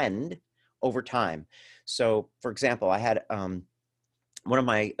trend over time. So, for example, I had one of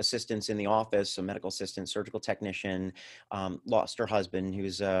my assistants in the office, a medical assistant, surgical technician, lost her husband. He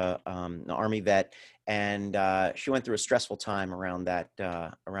was an Army vet, and she went through a stressful time around that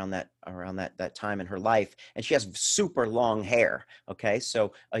time in her life. And she has super long hair. Okay,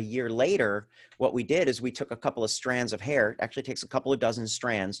 so a year later, what we did is we took a couple of strands of hair. It actually takes a couple of dozen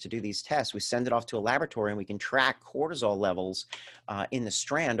strands to do these tests. We send it off to a laboratory, and we can track cortisol levels in the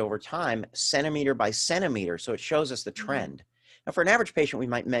strand over time, centimeter by centimeter. So it shows us the trend. Now, for an average patient, we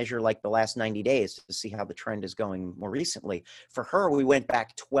might measure like the last 90 days to see how the trend is going more recently. For her, we went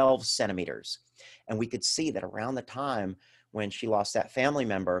back 12 centimeters, and we could see that around the time when she lost that family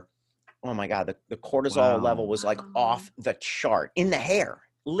member, oh my God, the cortisol level was like off the chart in the hair,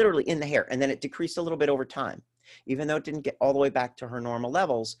 literally in the hair. And then it decreased a little bit over time. Even though it didn't get all the way back to her normal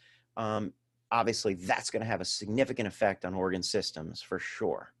levels, obviously that's going to have a significant effect on organ systems for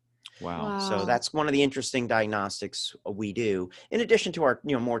sure. Wow. So that's one of the interesting diagnostics we do, in addition to our,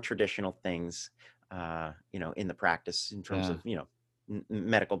 more traditional things, in the practice in terms of,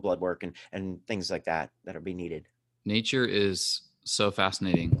 medical blood work and things like that that are be needed. Nature is so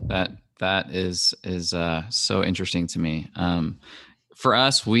fascinating. That is so interesting to me. For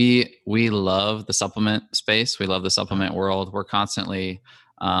us, we love the supplement space. We love the supplement world. We're constantly,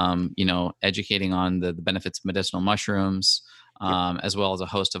 educating on the benefits of medicinal mushrooms, as well as a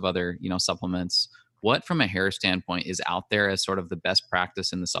host of other, supplements. What, from a hair standpoint, is out there as sort of the best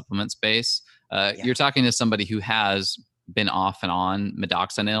practice in the supplement space? You're talking to somebody who has been off and on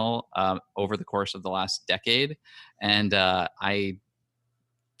midazolam over the course of the last decade, and it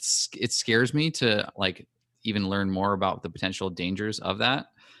scares me to like even learn more about the potential dangers of that.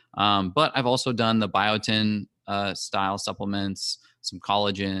 But I've also done the biotin style supplements, some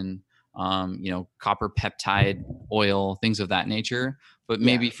collagen, copper peptide oil, things of that nature. But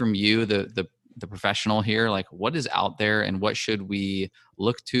maybe from you, the professional here, like what is out there and what should we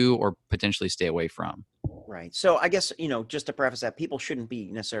look to or potentially stay away from? Right. So I guess, just to preface that, people shouldn't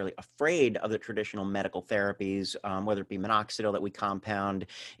be necessarily afraid of the traditional medical therapies, whether it be minoxidil that we compound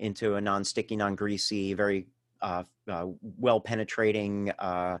into a non-sticky, non-greasy, very well-penetrating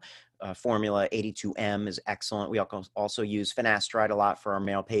formula. 82M is excellent. We also use finasteride a lot for our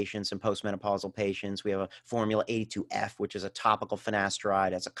male patients and postmenopausal patients. We have a formula 82F, which is a topical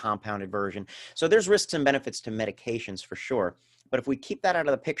finasteride. That's a compounded version. So there's risks and benefits to medications for sure. But if we keep that out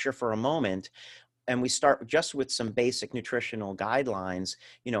of the picture for a moment, and we start just with some basic nutritional guidelines,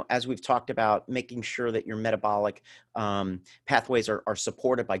 as we've talked about, making sure that your metabolic pathways are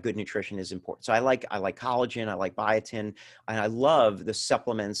supported by good nutrition is important. So I like collagen, I like biotin, and I love the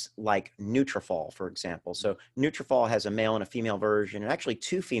supplements like Nutrafol, for example. So Nutrafol has a male and a female version, and actually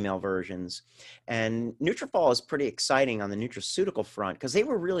two female versions. And Nutrafol is pretty exciting on the nutraceutical front because they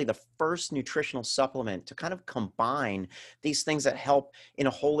were really the first nutritional supplement to kind of combine these things that help in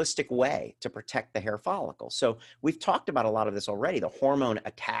a holistic way to protect the hair follicle. So we've talked about a lot of this already, the hormone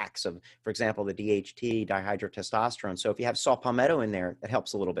attacks of, for example, the DHT, dihydrotestosterone. So if you have saw palmetto in there, that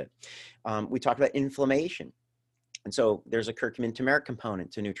helps a little bit. We talked about inflammation. And so there's a curcumin turmeric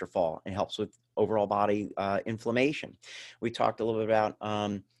component to Nutrafol and helps with overall body inflammation. We talked a little bit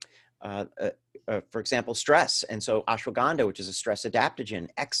about for example, stress. And so ashwagandha, which is a stress adaptogen,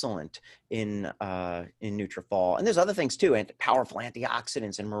 excellent in Nutrafol. And there's other things too, and powerful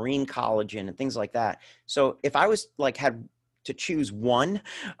antioxidants and marine collagen and things like that. So if I was had to choose one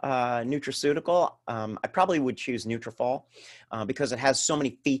nutraceutical, I probably would choose Nutrafol because it has so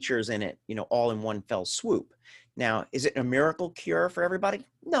many features in it, all in one fell swoop. Now, is it a miracle cure for everybody?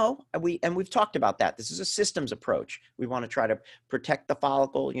 No, and we've talked about that. This is a systems approach. We want to try to protect the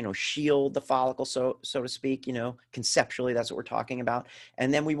follicle, shield the follicle, so to speak. Conceptually, that's what we're talking about.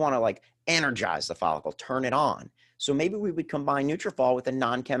 And then we want to energize the follicle, turn it on. So maybe we would combine Nutrafol with a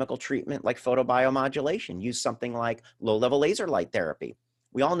non-chemical treatment like photobiomodulation. Use something like low-level laser light therapy.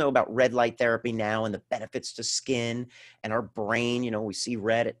 We all know about red light therapy now and the benefits to skin and our brain. We see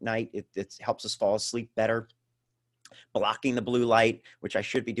red at night. It helps us fall asleep better. Blocking the blue light, which I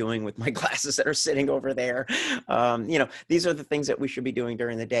should be doing with my glasses that are sitting over there. These are the things that we should be doing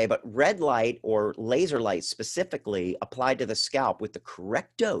during the day. But red light or laser light specifically applied to the scalp with the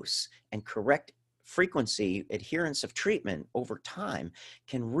correct dose and correct frequency adherence of treatment over time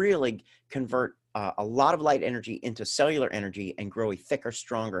can really convert a lot of light energy into cellular energy and grow a thicker,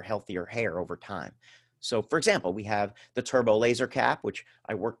 stronger, healthier hair over time. So for example, we have the turbo laser cap, which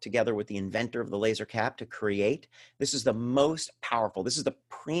I worked together with the inventor of the laser cap to create. This is the most powerful. This is the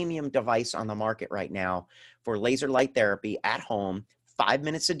premium device on the market right now for laser light therapy at home, 5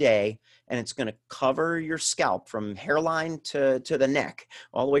 minutes a day. And it's going to cover your scalp from hairline to the neck,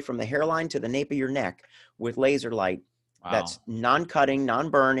 all the way from the hairline to the nape of your neck with laser light. Wow. That's non-cutting,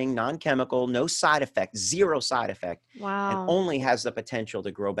 non-burning, non-chemical, no side effect, zero side effect, and Wow. only has the potential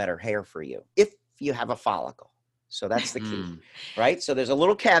to grow better hair for you if you have a follicle. So that's the key, Mm, right? So there's a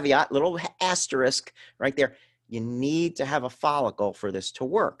little caveat, little asterisk right there. You need to have a follicle for this to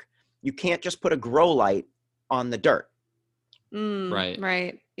work. You can't just put a grow light on the dirt. right.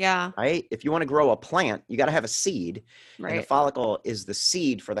 Right. Yeah. Right? If you want to grow a plant, you got to have a seed, and the Right. follicle is the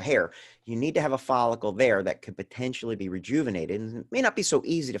seed for the hair. You need to have a follicle there that could potentially be rejuvenated. And it may not be so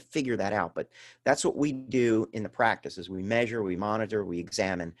easy to figure that out, but that's what we do in the practice is we measure, we monitor, we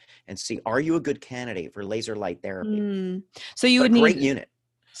examine and see, are you a good candidate for laser light therapy? So you But a would great need, unit.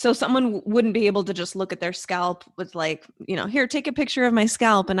 so someone wouldn't be able to just look at their scalp with like, here, take a picture of my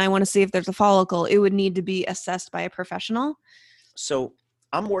scalp and I want to see if there's a follicle. It would need to be assessed by a professional. So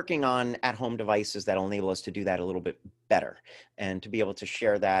I'm working on at-home devices that'll enable us to do that a little bit better and to be able to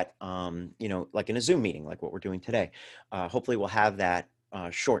share that, like in a Zoom meeting, like what we're doing today. Hopefully we'll have that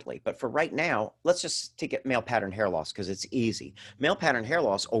shortly. But for right now, let's just take it male pattern hair loss because it's easy. Male pattern hair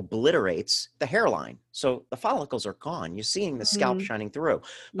loss obliterates the hairline. So the follicles are gone. You're seeing the scalp Mhm. shining through.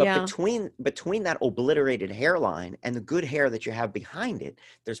 But Yeah. between that obliterated hairline and the good hair that you have behind it,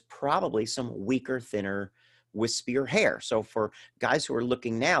 there's probably some weaker, thinner, wispier hair. So for guys who are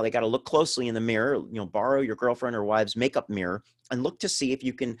looking now, they got to look closely in the mirror, borrow your girlfriend or wife's makeup mirror and look to see if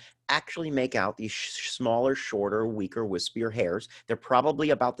you can actually make out these smaller, shorter, weaker, wispier hairs. They're probably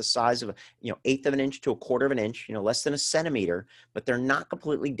about the size of eighth of an inch to a quarter of an inch, less than a centimeter, but they're not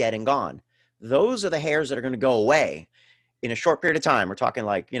completely dead and gone. Those are the hairs that are going to go away in a short period of time. We're talking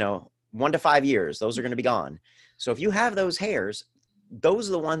like, 1 to 5 years. Those are going to be gone. So if you have those hairs, those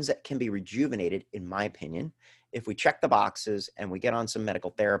are the ones that can be rejuvenated, in my opinion. If we check the boxes and we get on some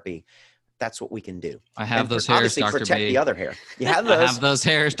medical therapy, that's what we can do. I have And those hairs, obviously Dr. protect the B. other hair. You have I have those. those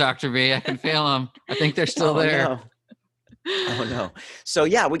hairs, Dr. B. I can feel them. I think they're still Oh, there. no. Oh no. So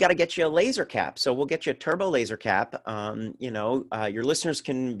yeah, we got to get you a laser cap. So we'll get you a turbo laser cap. Your listeners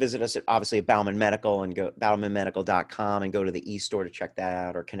can visit us obviously at Bauman Medical and go baumanmedical.com and go to the e-store to check that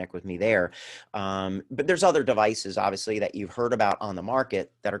out or connect with me there. But there's other devices obviously that you've heard about on the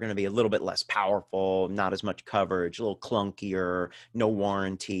market that are going to be a little bit less powerful, not as much coverage, a little clunkier, no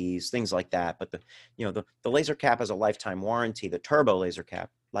warranties, things like that. But the laser cap has a lifetime warranty, the turbo laser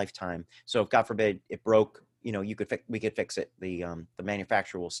cap lifetime. So if God forbid it broke, we could fix it. The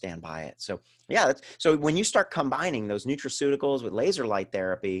manufacturer will stand by it. So yeah, so when you start combining those nutraceuticals with laser light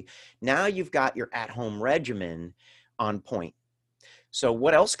therapy, now you've got your at-home regimen on point. So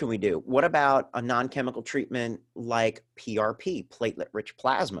what else can we do? What about a non-chemical treatment like PRP, platelet-rich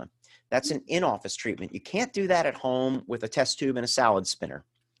plasma? That's an in-office treatment. You can't do that at home with a test tube and a salad spinner.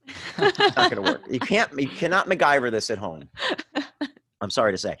 It's not going to work. You cannot MacGyver this at home. I'm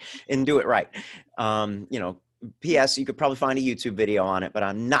sorry to say, and do it right. P.S. You could probably find a YouTube video on it, but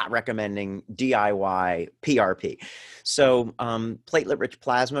I'm not recommending DIY PRP. So platelet-rich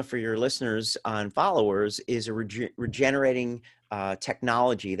plasma for your listeners and followers is a regenerating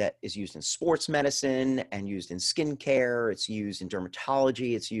technology that is used in sports medicine and used in skincare. It's used in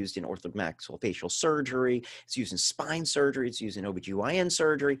dermatology. It's used in orthomaxillofacial surgery. It's used in spine surgery. It's used in OBGYN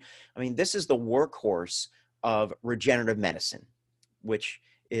surgery. I mean, this is the workhorse of regenerative medicine, which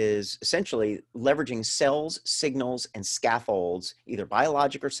is essentially leveraging cells, signals, and scaffolds, either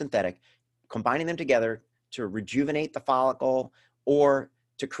biologic or synthetic, combining them together to rejuvenate the follicle or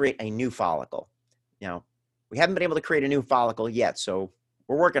to create a new follicle. Now, we haven't been able to create a new follicle yet, so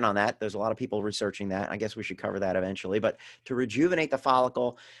we're working on that. There's a lot of people researching that. I guess we should cover that eventually. But to rejuvenate the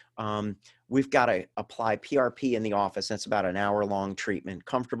follicle, we've got to apply PRP in the office. That's about an hour-long treatment.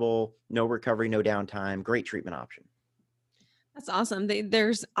 Comfortable, no recovery, no downtime, great treatment option. That's awesome.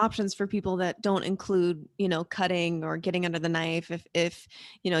 There's options for people that don't include, cutting or getting under the knife. If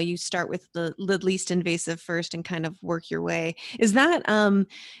you start with the least invasive first and kind of work your way. Is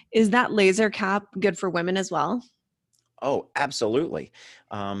that laser cap good for women as well? Oh, absolutely.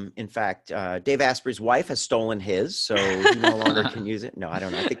 In fact, Dave Asprey's wife has stolen his, so he no longer can use it. No, I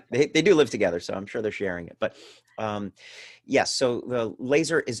don't know. I think they do live together, so I'm sure they're sharing it. But yes, so the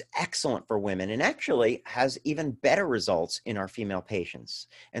laser is excellent for women and actually has even better results in our female patients.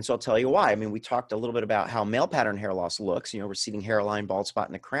 And so I'll tell you why. I mean, we talked a little bit about how male pattern hair loss looks, receding hairline, bald spot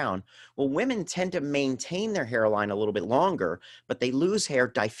in the crown. Well, women tend to maintain their hairline a little bit longer, but they lose hair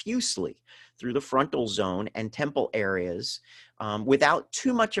diffusely through the frontal zone and temple areas without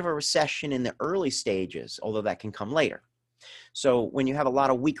too much of a recession in the early stages, although that can come later. So when you have a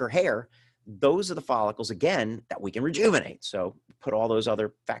lot of weaker hair, those are the follicles, again, that we can rejuvenate. So put all those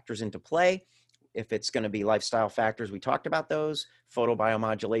other factors into play. if it's going to be lifestyle factors, we talked about those.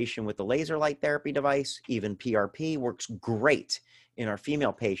 Photobiomodulation with the laser light therapy device, even PRP works great in our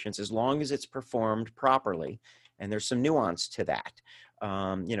female patients as long as it's performed properly. And there's some nuance to that.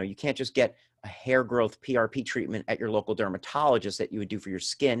 You can't just get a hair growth PRP treatment at your local dermatologist that you would do for your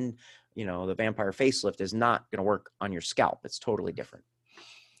skin. The vampire facelift is not going to work on your scalp. It's totally different.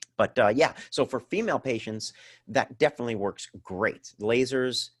 But so for female patients, that definitely works great.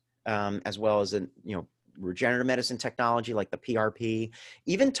 Lasers, as well as regenerative medicine technology like the PRP,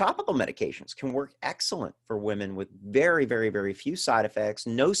 even topical medications can work excellent for women with very, very, very few side effects,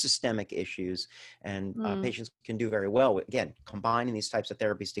 no systemic issues, and patients can do very well with, again, combining these types of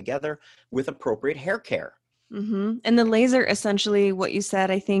therapies together with appropriate hair care. Mm-hmm. And the laser, essentially what you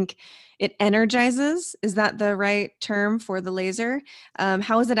said, I think it energizes. Is that the right term for the laser?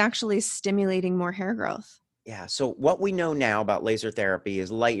 How is it actually stimulating more hair growth? Yeah. So what we know now about laser therapy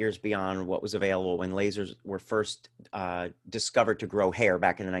is light years beyond what was available when lasers were first discovered to grow hair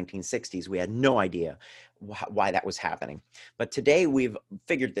back in the 1960s. We had no idea why that was happening. But today we've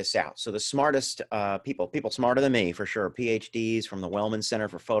figured this out. So the smartest people smarter than me for sure, PhDs from the Wellman Center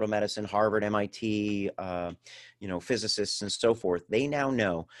for Photomedicine, Harvard, MIT, physicists and so forth, they now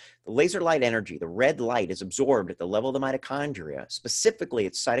know the laser light energy, the red light, is absorbed at the level of the mitochondria. Specifically,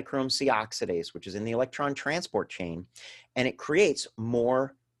 it's cytochrome C oxidase, which is in the electron transport chain, and it creates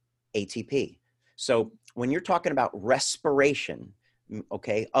more ATP. So when you're talking about respiration,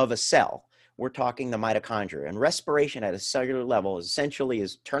 of a cell, we're talking the mitochondria, and respiration at a cellular level is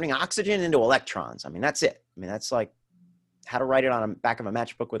turning oxygen into electrons. I mean, that's it. I mean, that's like how to write it on the back of a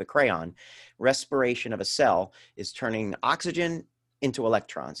matchbook with a crayon. Respiration of a cell is turning oxygen into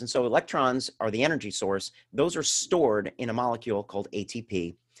electrons. And so electrons are the energy source. Those are stored in a molecule called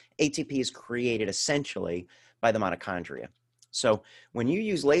ATP. ATP is created essentially by the mitochondria. So when you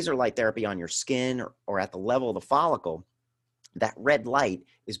use laser light therapy on your skin or at the level of the follicle, that red light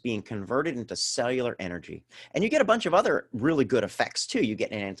is being converted into cellular energy. And you get a bunch of other really good effects too. You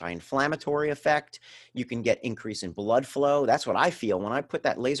get an anti-inflammatory effect. You can get increase in blood flow. That's what I feel. When I put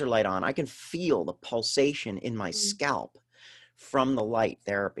that laser light on, I can feel the pulsation in my scalp from the light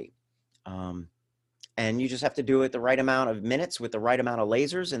therapy. And you just have to do it the right amount of minutes with the right amount of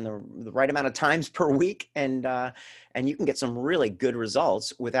lasers and the right amount of times per week. And you can get some really good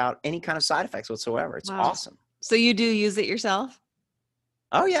results without any kind of side effects whatsoever. It's awesome. So you do use it yourself?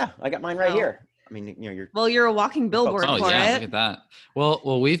 Oh yeah, I got mine right here. I mean, you're a walking billboard for it. Look at that.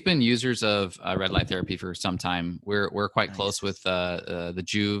 Well, we've been users of red light therapy for some time. We're quite close with the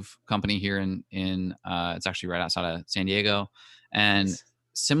Juve company here in it's actually right outside of San Diego, and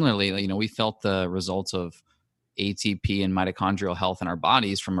similarly, we felt the results of ATP and mitochondrial health in our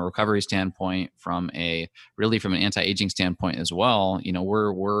bodies from a recovery standpoint, from an anti-aging standpoint as well.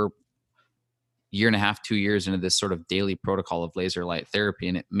 We're year and a half, 2 years into this sort of daily protocol of laser light therapy.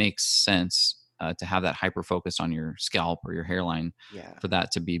 And it makes sense to have that hyper focus on your scalp or your hairline for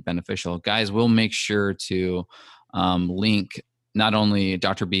that to be beneficial. Guys, we'll make sure to link not only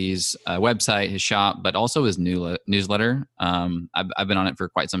Dr. B's website, his shop, but also his newsletter. I've been on it for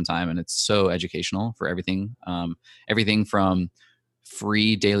quite some time, and it's so educational for everything. Everything from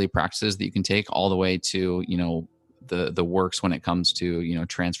free daily practices that you can take all the way to, the works when it comes to,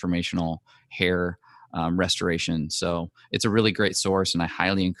 transformational hair restoration. So it's a really great source, and I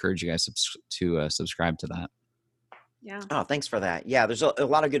highly encourage you guys to subscribe to that. Yeah. Oh, thanks for that. Yeah, there's a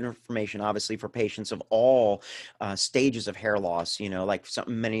lot of good information, obviously, for patients of all stages of hair loss. Like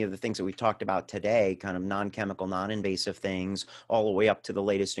many of the things that we talked about today, kind of non-chemical, non-invasive things, all the way up to the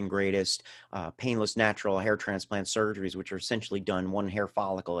latest and greatest painless natural hair transplant surgeries, which are essentially done one hair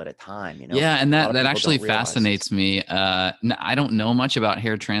follicle at a time. Yeah, and that actually fascinates me. I don't know much about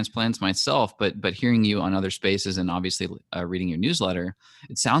hair transplants myself, but hearing you on other spaces and obviously reading your newsletter,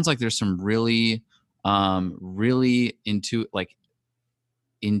 it sounds like there's some really into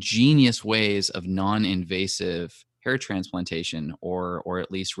ingenious ways of non-invasive hair transplantation or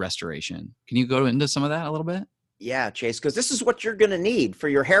at least restoration. Can you go into some of that a little bit? Yeah, Chase, because this is what you're going to need for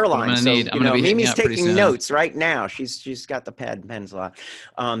your hairline. I'm gonna be Mimi's taking notes right now. She's got the pad and pencil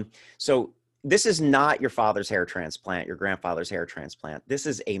out. So this is not your father's hair transplant, your grandfather's hair transplant. This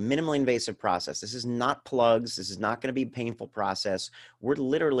is a minimally invasive process. This is not plugs. This is not going to be a painful process. We're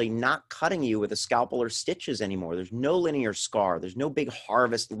literally not cutting you with a scalpel or stitches anymore. There's no linear scar. There's no big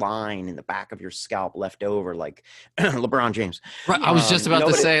harvest line in the back of your scalp left over like LeBron James. Right, I was just about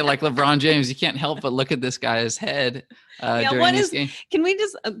to say, like LeBron James, you can't help but look at this guy's head during this game. Can we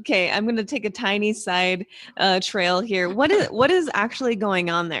just, I'm going to take a tiny side trail here. What is actually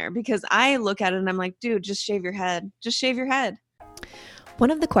going on there? Because I look at it and I'm like, dude, just shave your head. Just shave your head. One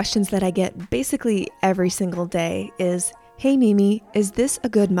of the questions that I get basically every single day is, "Hey Mimi, is this a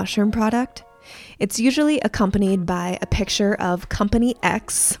good mushroom product?" It's usually accompanied by a picture of Company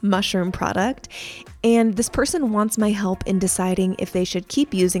X mushroom product, and this person wants my help in deciding if they should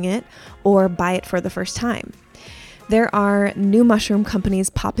keep using it or buy it for the first time. There are new mushroom companies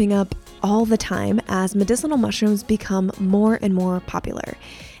popping up all the time as medicinal mushrooms become more and more popular.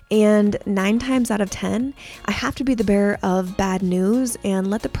 And 9 times out of 10, I have to be the bearer of bad news and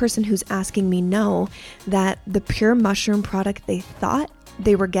let the person who's asking me know that the pure mushroom product they thought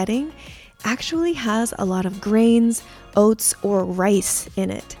they were getting actually has a lot of grains, oats, or rice in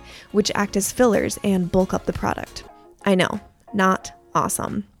it, which act as fillers and bulk up the product. I know, not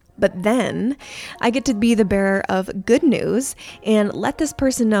awesome. But then I get to be the bearer of good news and let this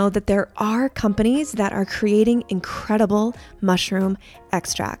person know that there are companies that are creating incredible mushroom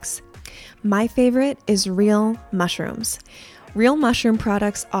extracts. My favorite is Real Mushrooms. Real mushroom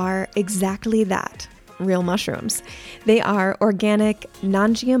products are exactly that. Real mushrooms. They are organic,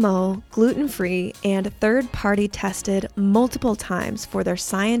 non-GMO, gluten-free, and third-party tested multiple times for their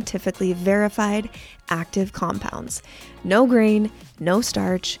scientifically verified active compounds. No grain, no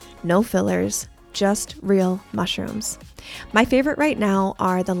starch, no fillers, just real mushrooms. My favorite right now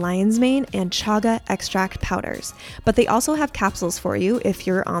are the lion's mane and chaga extract powders, but they also have capsules for you if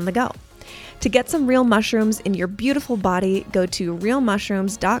you're on the go. To get some real mushrooms in your beautiful body, go to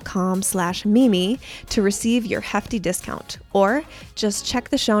realmushrooms.com/Mimi to receive your hefty discount, or just check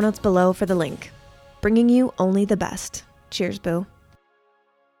the show notes below for the link. Bringing you only the best. Cheers, boo.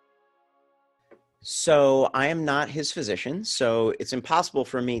 So I am not his physician, so it's impossible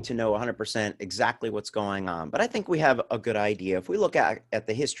for me to know 100% exactly what's going on. But I think we have a good idea. If we look at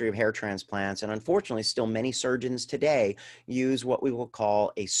the history of hair transplants, and unfortunately still many surgeons today use what we will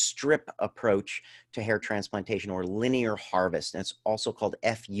call a strip approach to hair transplantation, or linear harvest. And it's also called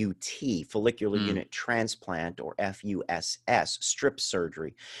FUT, follicular unit transplant, or FUSS, strip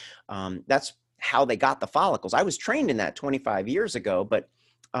surgery. That's how they got the follicles. I was trained in that 25 years ago, but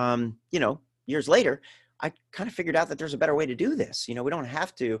years later, I kind of figured out that there's a better way to do this. We don't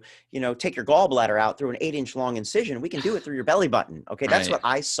have to, take your gallbladder out through an 8-inch long incision. We can do it through your belly button. Okay. That's Right. what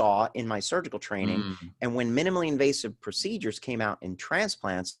I saw in my surgical training. And when minimally invasive procedures came out in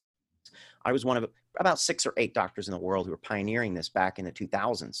transplants, I was one of about 6 or 8 doctors in the world who were pioneering this back in the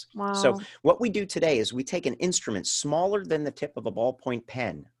 2000s. Wow. So what we do today is we take an instrument smaller than the tip of a ballpoint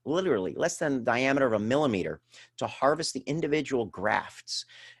pen, literally less than the diameter of a millimeter, to harvest the individual grafts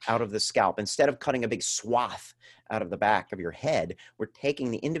out of the scalp. Instead of cutting a big swath out of the back of your head, we're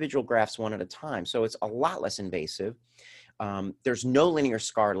taking the individual grafts one at a time. So it's a lot less invasive. There's no linear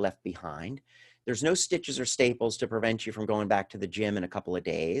scar left behind. There's no stitches or staples to prevent you from going back to the gym in a couple of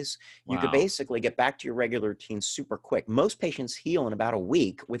days. You could basically get back to your regular routine super quick. Most patients heal in about a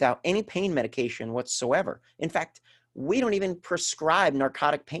week without any pain medication whatsoever. In fact, we don't even prescribe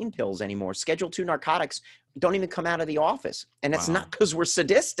narcotic pain pills anymore. Schedule II narcotics don't even come out of the office. And it's not because we're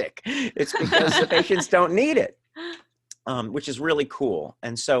sadistic. It's because the patients don't need it. Which is really cool.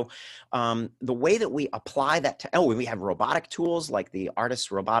 And so the way that we apply that, we have robotic tools like the Artist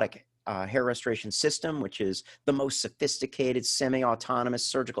Robotic hair restoration system, which is the most sophisticated semi-autonomous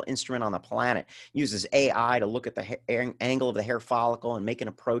surgical instrument on the planet. Uses AI to look at the angle of the hair follicle and make an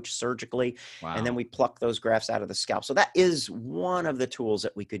approach surgically. And then we pluck those grafts out of the scalp. So that is one of the tools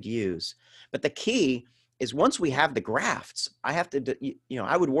that we could use. But the key is, once we have the grafts, I have to,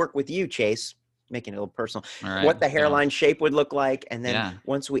 I would work with you, Chase, making it a little personal, what the hairline shape would look like. And then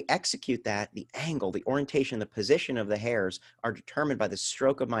once we execute that, the angle, the orientation, the position of the hairs are determined by the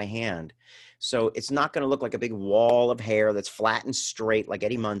stroke of my hand. So it's not going to look like a big wall of hair that's flat and straight like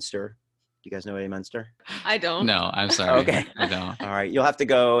Eddie Munster. Do you guys know Eddie Munster? I don't. No, I'm sorry. Okay. I don't. All right. You'll have to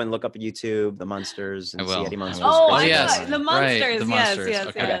go and look up YouTube, the Munsters, and see Eddie Munster. Oh, yes. The Munsters. Right, the Munsters. Yes.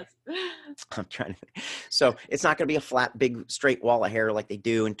 Okay. Yes. I'm trying to think. So it's not going to be a flat, big, straight wall of hair like they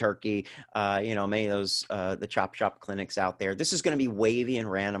do in Turkey. Many of those, the chop shop clinics out there. This is going to be wavy and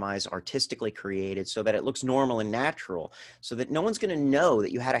randomized, artistically created so that it looks normal and natural, so that no one's going to know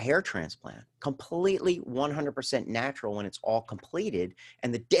that you had a hair transplant. Completely 100% natural when it's all completed.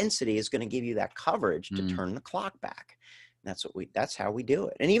 And the density is going to give you that coverage to turn the clock back. That's how we do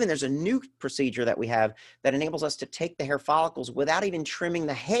it. And even there's a new procedure that we have that enables us to take the hair follicles without even trimming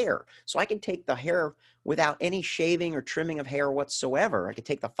the hair. So I can take the hair without any shaving or trimming of hair whatsoever. I could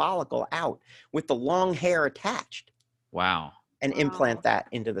take the follicle out with the long hair attached. Wow. And implant that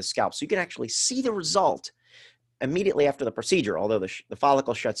into the scalp. So you can actually see the result immediately after the procedure, although the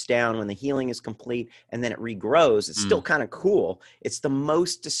follicle shuts down when the healing is complete and then it regrows. It's still kind of cool. It's the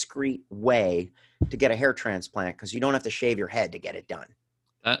most discreet way to get a hair transplant because you don't have to shave your head to get it done.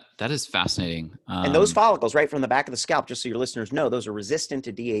 That is fascinating. And those follicles right from the back of the scalp, just so your listeners know, those are resistant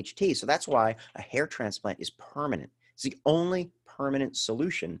to DHT. So that's why a hair transplant is permanent. It's the only permanent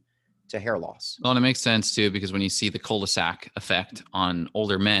solution to hair loss. Well, and it makes sense too, because when you see the cul-de-sac effect on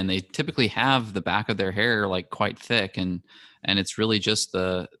older men, they typically have the back of their hair like quite thick, and it's really just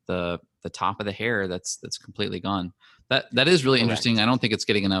the top of the hair that's completely gone. That is really interesting. Correct. I don't think it's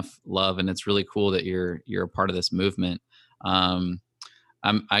getting enough love, and it's really cool that you're a part of this movement.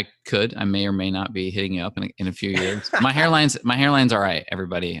 I may or may not be hitting you up in a few years. My hairline's all right.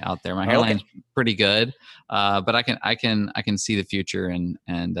 Everybody out there, my hairline's pretty good. But I can see the future, and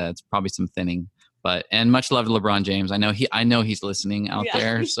it's probably some thinning. And much love to LeBron James. I know he's listening out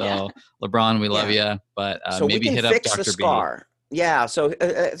there. So LeBron, we love you. But so maybe we can hit up fix Dr. the B. scar. Yeah, so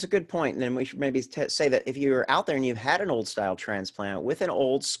it's a good point. And then we should maybe say that if you're out there and you've had an old style transplant with an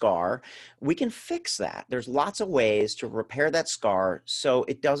old scar, we can fix that. There's lots of ways to repair that scar so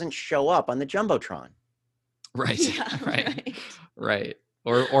it doesn't show up on the Jumbotron. Right, right.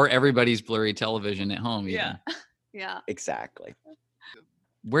 Or everybody's blurry television at home. Even. Yeah. Exactly.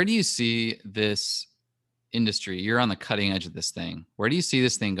 Where do you see this industry? You're on the cutting edge of this thing. Where do you see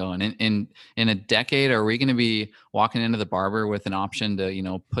this thing going in a decade? Are we going to be walking into the barber with an option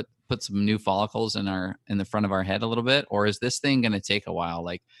to put some new follicles in the front of our head a little bit, or is this thing going to take a while?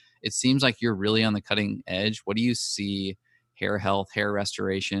 Like, it seems like you're really on the cutting edge. What do you see hair health, hair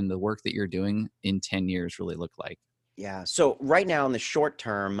restoration, the work that you're doing in 10 years really look like? Yeah. So right now in the short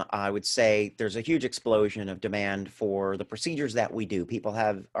term, I would say there's a huge explosion of demand for the procedures that we do. People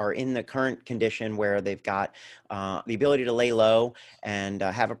are in the current condition where they've got the ability to lay low and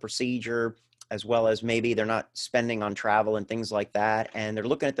have a procedure, as well as maybe they're not spending on travel and things like that. And they're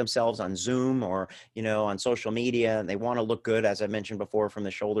looking at themselves on Zoom or, on social media, and they want to look good, as I mentioned before, from the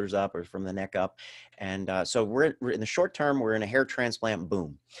shoulders up or from the neck up. And so we're in the short term, we're in a hair transplant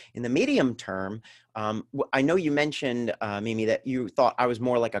boom. In the medium term, I know you mentioned, Mimi, that you thought I was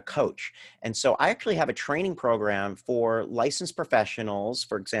more like a coach. And so I actually have a training program for licensed professionals,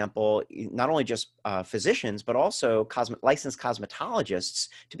 for example, not only just physicians, but also licensed cosmetologists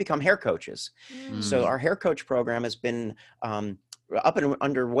to become hair coaches. So our hair coach program has been up and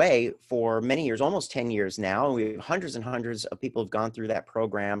underway for many years, almost 10 years now. We have hundreds and hundreds of people who've gone through that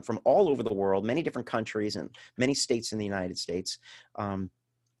program from all over the world, many different countries and many states in the United States.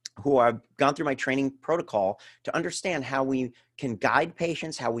 Who have gone through my training protocol to understand how we can guide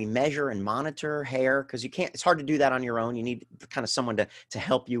patients, how we measure and monitor hair, because it's hard to do that on your own. You need kind of someone to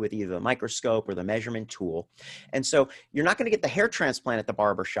help you with either the microscope or the measurement tool. And so you're not going to get the hair transplant at the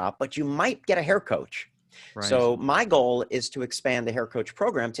barber shop, but you might get a hair coach. Right. So my goal is to expand the hair coach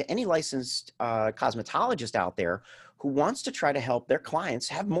program to any licensed cosmetologist out there who wants to try to help their clients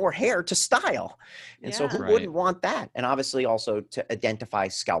have more hair to style. And so who wouldn't want that? And obviously also to identify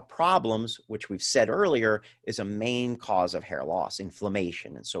scalp problems, which we've said earlier is a main cause of hair loss,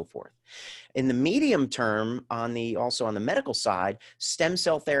 inflammation, and so forth. In the medium term, also on the medical side, stem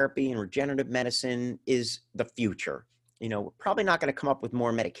cell therapy and regenerative medicine is the future. We're probably not going to come up with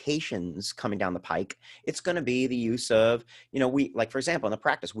more medications coming down the pike. It's going to be the use of, for example, in the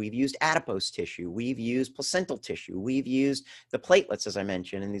practice, we've used adipose tissue, we've used placental tissue, we've used the platelets, as I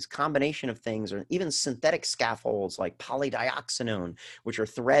mentioned, and these combination of things, or even synthetic scaffolds like polydioxanone, which are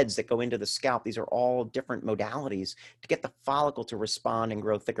threads that go into the scalp. These are all different modalities to get the follicle to respond and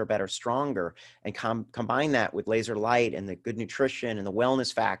grow thicker, better, stronger, and combine that with laser light and the good nutrition and the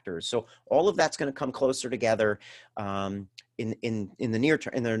wellness factors. So all of that's going to come closer together in the near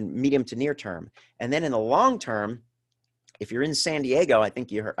term, in the medium to near term. And then in the long term, if you're in San Diego, I think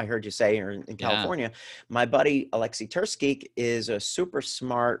I heard you say, or in California, my buddy Alexei Turskik is a super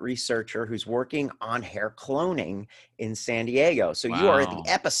smart researcher who's working on hair cloning in San Diego. So you are at the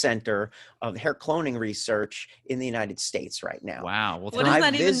epicenter of hair cloning research in the United States right now. Wow. Well, what does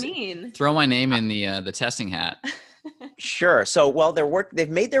that even mean? Throw my name in the testing hat. Sure. So, they've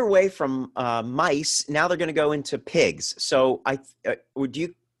made their way from mice. Now they're going to go into pigs. So do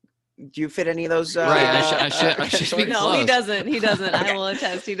you fit any of those? Right. I should be No, close. He doesn't. Okay. I will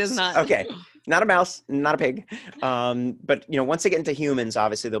attest. He does not. Okay. Not a mouse, not a pig. But once they get into humans,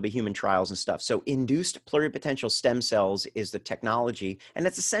 obviously there'll be human trials and stuff. So induced pluripotential stem cells is the technology, and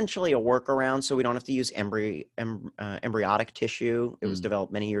it's essentially a workaround. So we don't have to use embryonic tissue. It was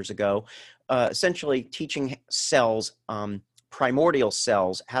developed many years ago. Essentially teaching cells, primordial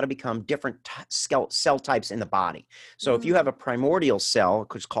cells, how to become different cell types in the body. So if you have a primordial cell,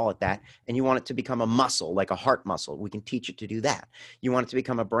 let's call it that, and you want it to become a muscle, like a heart muscle, we can teach it to do that. You want it to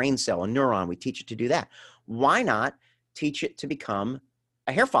become a brain cell, a neuron, we teach it to do that. Why not teach it to become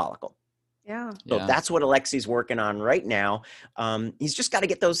a hair follicle? Yeah. So Yeah. that's what Alexi's working on right now. He's just got to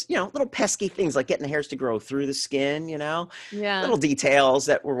get those, little pesky things like getting the hairs to grow through the skin, Yeah. little details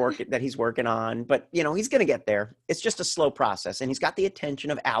that he's working on. But, he's going to get there. It's just a slow process. And he's got the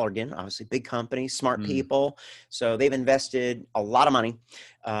attention of Allergan, obviously big company, smart Mm. people. So they've invested a lot of money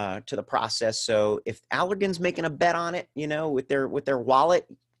to the process. So if Allergan's making a bet on it, with their wallet,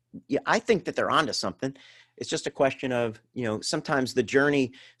 yeah, I think that they're onto something. It's just a question of, sometimes the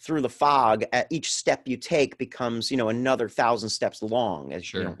journey through the fog at each step you take becomes, another 1,000 steps long as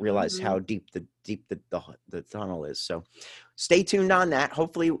you Sure. don't realize Mhm. how deep the tunnel is. So stay tuned on that.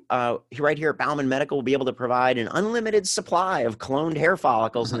 Hopefully, right here at Bauman Medical, we'll be able to provide an unlimited supply of cloned hair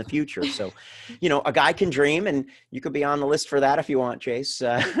follicles in the future. So, a guy can dream, and you could be on the list for that if you want, Chase,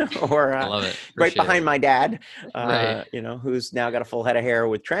 or I love it. right Appreciate behind it. my dad, Right. who's now got a full head of hair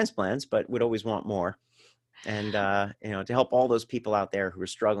with transplants, but would always want more. And, to help all those people out there who are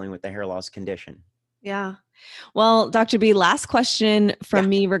struggling with the hair loss condition. Yeah. Well, Dr. B, last question Yeah. from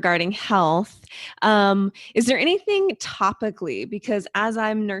me regarding health. Is there anything topically, because as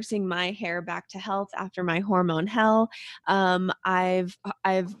I'm nursing my hair back to health after my hormone hell, I've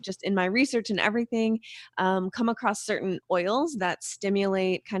just in my research and everything come across certain oils that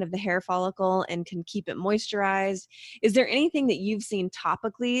stimulate kind of the hair follicle and can keep it moisturized. Is there anything that you've seen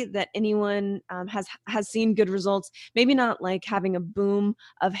topically that anyone has seen good results? Maybe not like having a boom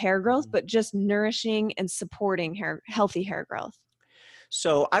of hair growth, but just nourishing and supporting healthy hair growth.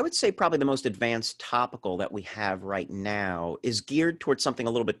 So I would say probably the most advanced topical that we have right now is geared towards something a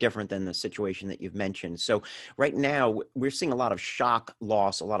little bit different than the situation that you've mentioned. So right now we're seeing a lot of shock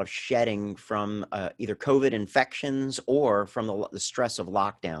loss, a lot of shedding from either COVID infections or from the stress of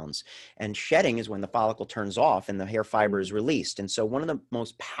lockdowns. And shedding is when the follicle turns off and the hair fiber is released. And so one of the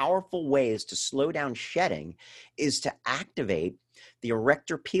most powerful ways to slow down shedding is to activate the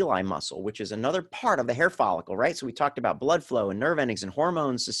erector pili muscle, which is another part of the hair follicle, right? So we talked about blood flow and nerve endings and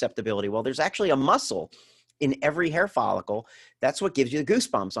hormone susceptibility. Well, there's actually a muscle in every hair follicle. That's what gives you the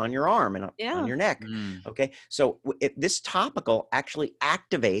goosebumps on your arm and on Yeah. your neck. Mm. Okay. So this topical actually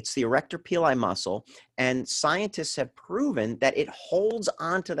activates the erector pili muscle, and scientists have proven that it holds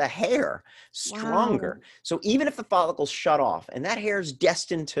onto the hair stronger. Wow. So even if the follicle's shut off and that hair is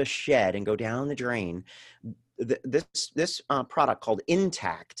destined to shed and go down the drain, this product called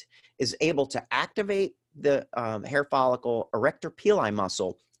Intact is able to activate the hair follicle erector pili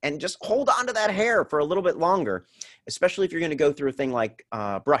muscle and just hold on to that hair for a little bit longer, especially if you're going to go through a thing like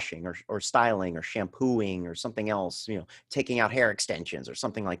brushing or styling or shampooing or something else, taking out hair extensions or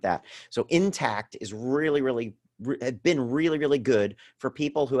something like that. So Intact is been really good for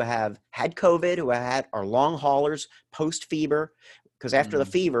people who have had COVID, who are long haulers post fever, because after the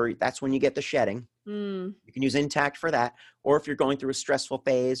Mm. fever, that's when you get the shedding. Mm. You can use Intact for that. Or if you're going through a stressful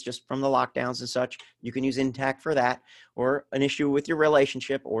phase just from the lockdowns and such, you can use Intact for that. Or an issue with your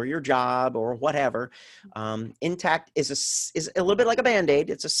relationship or your job or whatever. Intact is a little bit like a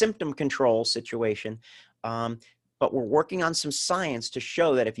Band-Aid. It's a symptom control situation. But we're working on some science to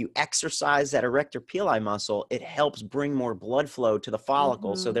show that if you exercise that erector pili muscle, it helps bring more blood flow to the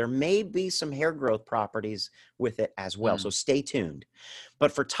follicle. So Mhm. there may be some hair growth properties with it as well. Mm. So stay tuned.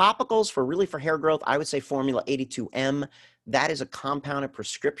 But for topicals, for hair growth, I would say Formula 82M. That is a compounded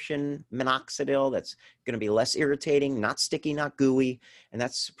prescription minoxidil that's going to be less irritating, not sticky, not gooey. And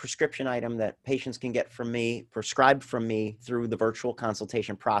that's a prescription item that patients can get from me, prescribed from me through the virtual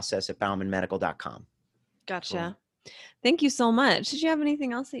consultation process at baumanmedical.com. Gotcha. Cool. Thank you so much. Did you have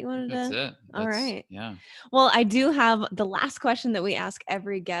anything else that you I think wanted that's to? it. All right. Yeah. Well, I do have the last question that we ask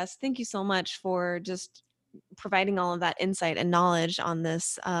every guest. Thank you so much for just providing all of that insight and knowledge on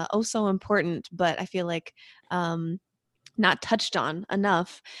this oh so important, but I feel like not touched on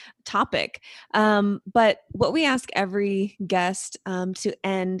enough topic. But what we ask every guest to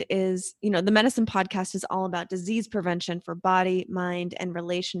end is, the Medicine Podcast is all about disease prevention for body, mind, and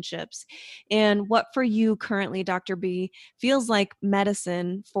relationships. And what for you currently, Dr. B, feels like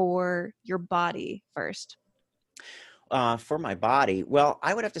medicine for your body first? For my body, well,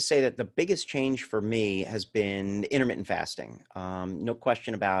 I would have to say that the biggest change for me has been intermittent fasting. No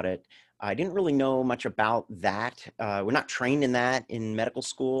question about it. I didn't really know much about that. We're not trained in that in medical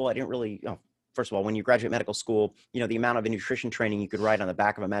school. I didn't really, first of all, when you graduate medical school, the amount of nutrition training you could write on the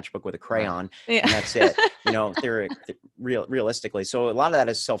back of a matchbook with a Right. crayon, Yeah. and that's it, realistically. So a lot of that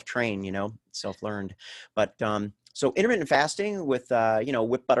is self-trained, self-learned. But So intermittent fasting with,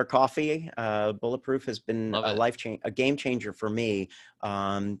 whip butter coffee, bulletproof has been Love a it. a game changer for me.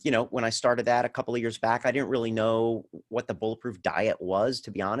 When I started that a couple of years back, I didn't really know what the bulletproof diet was,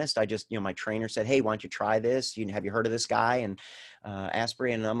 to be honest. I just, my trainer said, "Hey, why don't you try this? Have you heard of this guy?" And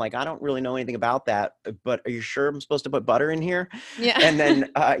Asprey, and I'm like, I don't really know anything about that, but are you sure I'm supposed to put butter in here? Yeah. And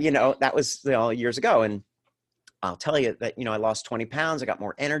then, that was, years ago. And I'll tell you that, I lost 20 pounds, I got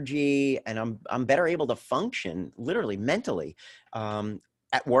more energy, and I'm better able to function literally mentally,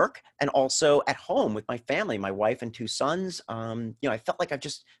 at work and also at home with my family, my wife and two sons. I felt like I've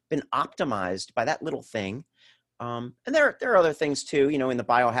just been optimized by that little thing. And there are other things too, in the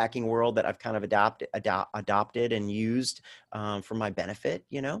biohacking world that I've kind of adopted and used, for my benefit.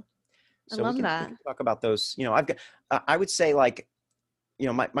 I So we love can that. talk about those. I've got, I would say, like,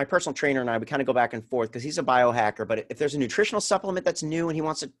 my personal trainer and I, we kind of go back and forth because he's a biohacker. But if there's a nutritional supplement that's new and he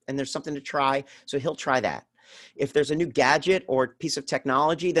wants it, and there's something to try, so he'll try that. If there's a new gadget or piece of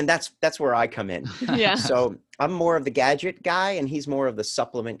technology, then that's where I come in. Yeah. So I'm more of the gadget guy and he's more of the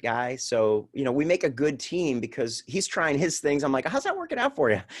supplement guy. So, we make a good team because he's trying his things. I'm like, how's that working out for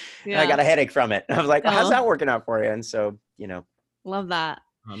you? And I Yeah. got a headache from it. I was like, how's Oh, that working out for you? And so, love that.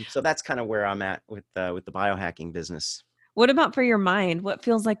 so that's kind of where I'm at with the biohacking business. What about for your mind? What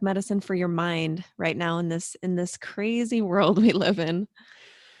feels like medicine for your mind right now in this crazy world we live in?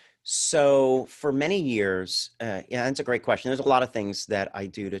 So for many years, yeah, that's a great question. There's a lot of things that I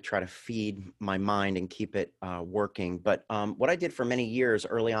do to try to feed my mind and keep it working. But what I did for many years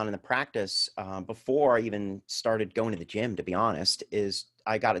early on in the practice, before I even started going to the gym, to be honest, is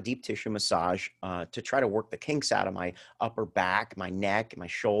I got a deep tissue massage to try to work the kinks out of my upper back, my neck, my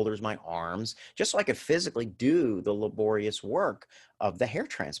shoulders, my arms, just so I could physically do the laborious work of the hair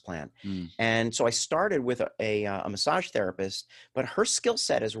transplant. Mm, And so I started with a massage therapist, but her skill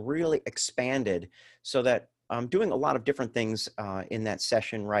set has really expanded so that I'm doing a lot of different things in that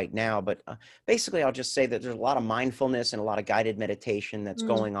session right now. But basically, I'll just say that there's a lot of mindfulness and a lot of guided meditation that's Mm.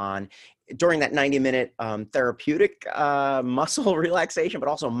 going on during that 90-minute therapeutic muscle relaxation, but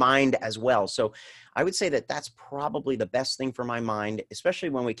also mind as well. So I would say that that's probably the best thing for my mind, especially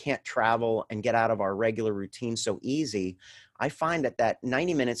when we can't travel and get out of our regular routine so easy. I find that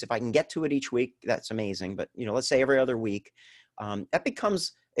 90 minutes, if I can get to it each week, that's amazing. But, let's say every other week, that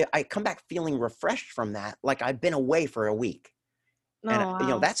becomes, I come back feeling refreshed from that, like I've been away for a week. And, Oh,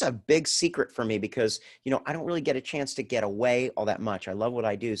 wow. that's a big secret for me because, I don't really get a chance to get away all that much. I love what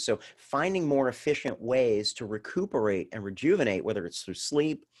I do. So finding more efficient ways to recuperate and rejuvenate, whether it's through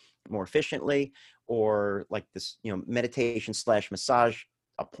sleep more efficiently or like this, meditation / massage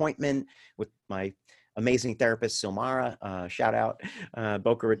appointment with my amazing therapist, Silmara, shout out,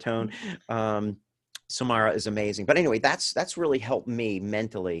 Boca Raton. Samara is amazing, but anyway, that's really helped me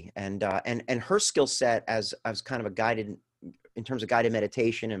mentally, and her skill set as kind of a guided, in terms of guided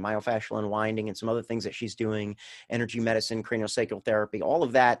meditation and myofascial unwinding and some other things that she's doing, energy medicine, craniosacral therapy, all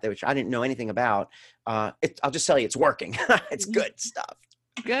of that, which I didn't know anything about. I'll just tell you, it's working. It's good stuff.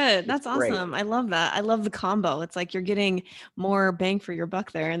 Good. It's That's great. awesome. I love that. I love the combo. It's like you're getting more bang for your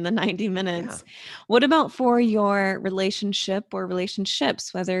buck there in the 90 Yeah. minutes. What about for your relationship or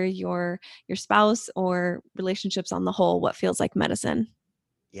relationships, whether your spouse or relationships on the whole, what feels like medicine?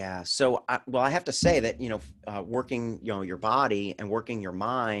 Yeah. So, I have to say that, working, your body and working your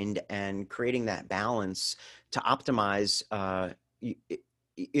mind and creating that balance to optimize,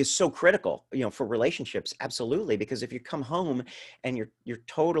 is so critical, for relationships. Absolutely. Because if you come home and you're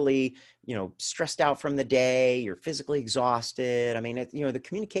totally, stressed out from the day, you're physically exhausted. I mean, the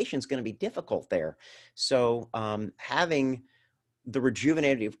communication is going to be difficult there. So, having the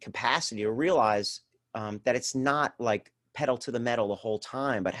rejuvenative capacity to realize, that it's not like pedal to the metal the whole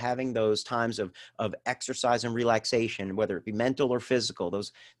time, but having those times of exercise and relaxation, whether it be mental or physical,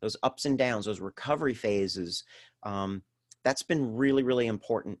 those ups and downs, those recovery phases. Um, that's been really, really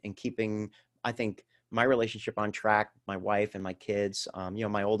important in keeping, I think, my relationship on track, my wife and my kids.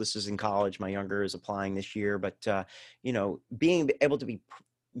 My oldest is in college, my younger is applying this year, but being able to be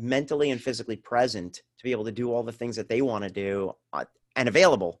mentally and physically present to be able to do all the things that they want to do, and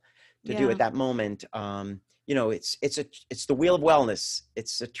available to do Yeah. at that moment. It's the wheel of wellness.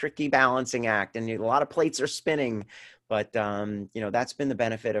 It's a tricky balancing act, and a lot of plates are spinning. But that's been the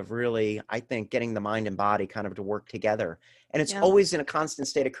benefit of really, I think, getting the mind and body kind of to work together. And it's Yeah. always in a constant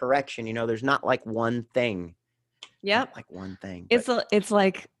state of correction. There's not like one thing. Yep. not like one thing. It's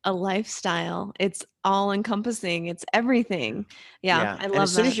like a lifestyle. It's all encompassing. It's everything. Yeah, Yeah. I And as love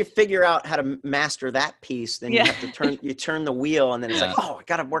soon that. as you figure out how to master that piece, then you Yeah. have to turn the wheel, and then it's like, Yeah. oh, I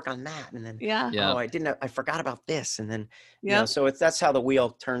got to work on that. And then, Yeah. Yeah. oh, I forgot about this. And then, Yep. so that's how the wheel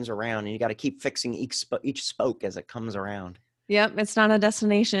turns around, and you got to keep fixing each spoke as it comes around. Yep. It's not a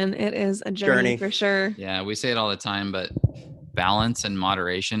destination. It is a journey for sure. Yeah. We say it all the time, but balance and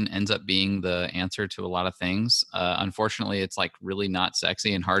moderation ends up being the answer to a lot of things. Unfortunately, it's like really not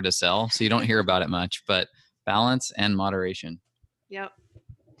sexy and hard to sell. So you don't hear about it much, but balance and moderation. Yep.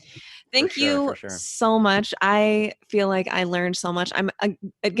 Thank For you sure. so much. I feel like I learned so much. I'm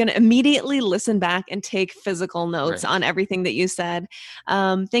going to immediately listen back and take physical notes Right. on everything that you said.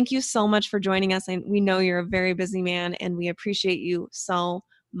 Thank you so much for joining us. And we know you're a very busy man, and we appreciate you so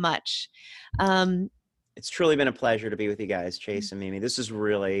much. It's truly been a pleasure to be with you guys, Chase and Mimi. This is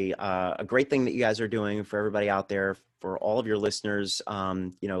really a great thing that you guys are doing for everybody out there, for all of your listeners.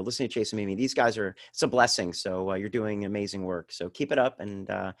 Listening to Chase and Mimi, these guys it's a blessing. So you're doing amazing work. So keep it up. And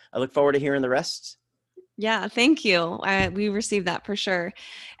I look forward to hearing the rest. Yeah, thank you. We received that for sure.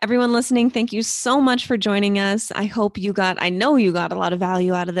 Everyone listening, thank you so much for joining us. I know you got a lot of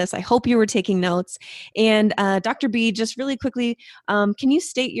value out of this. I hope you were taking notes. And Dr. B, just really quickly, can you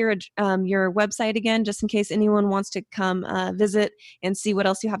state your website again, just in case anyone wants to come visit and see what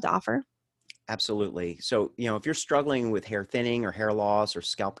else you have to offer? Absolutely. So, if you're struggling with hair thinning or hair loss or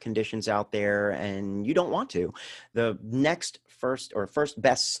scalp conditions out there and you don't want to, the first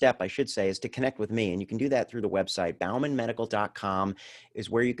best step, I should say, is to connect with me. And you can do that through the website. BaumanMedical.com is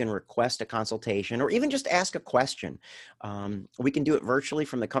where you can request a consultation or even just ask a question. We can do it virtually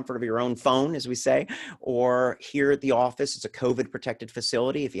from the comfort of your own phone, as we say, or here at the office. It's a COVID protected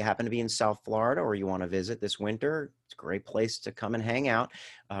facility. If you happen to be in South Florida or you want to visit this winter, it's a great place to come and hang out.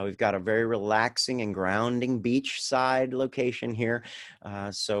 We've got a very relaxing and grounding beachside location here.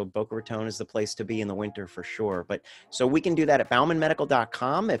 So Boca Raton is the place to be in the winter for sure. So we can do that at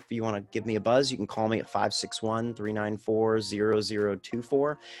BaumanMedical.com. If you want to give me a buzz, you can call me at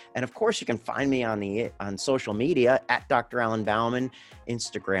 561-394-0024. And of course, you can find me on social media at Dr. Alan Bauman,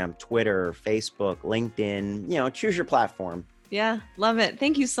 Instagram, Twitter, Facebook, LinkedIn. Choose your platform. Yeah, love it.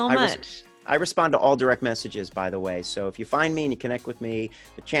 Thank you so much. I respond to all direct messages, by the way. So if you find me and you connect with me,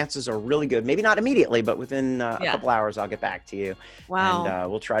 the chances are really good. Maybe not immediately, but within a couple hours, I'll get back to you. Wow. And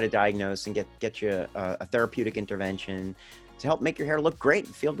we'll try to diagnose and get you a therapeutic intervention to help make your hair look great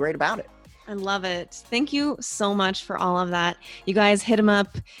and feel great about it. I love it. Thank you so much for all of that. You guys hit him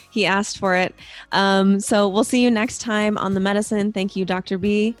up. He asked for it. So we'll see you next time on The Medicine. Thank you, Dr.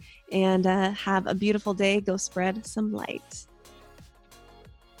 B. And have a beautiful day. Go spread some light.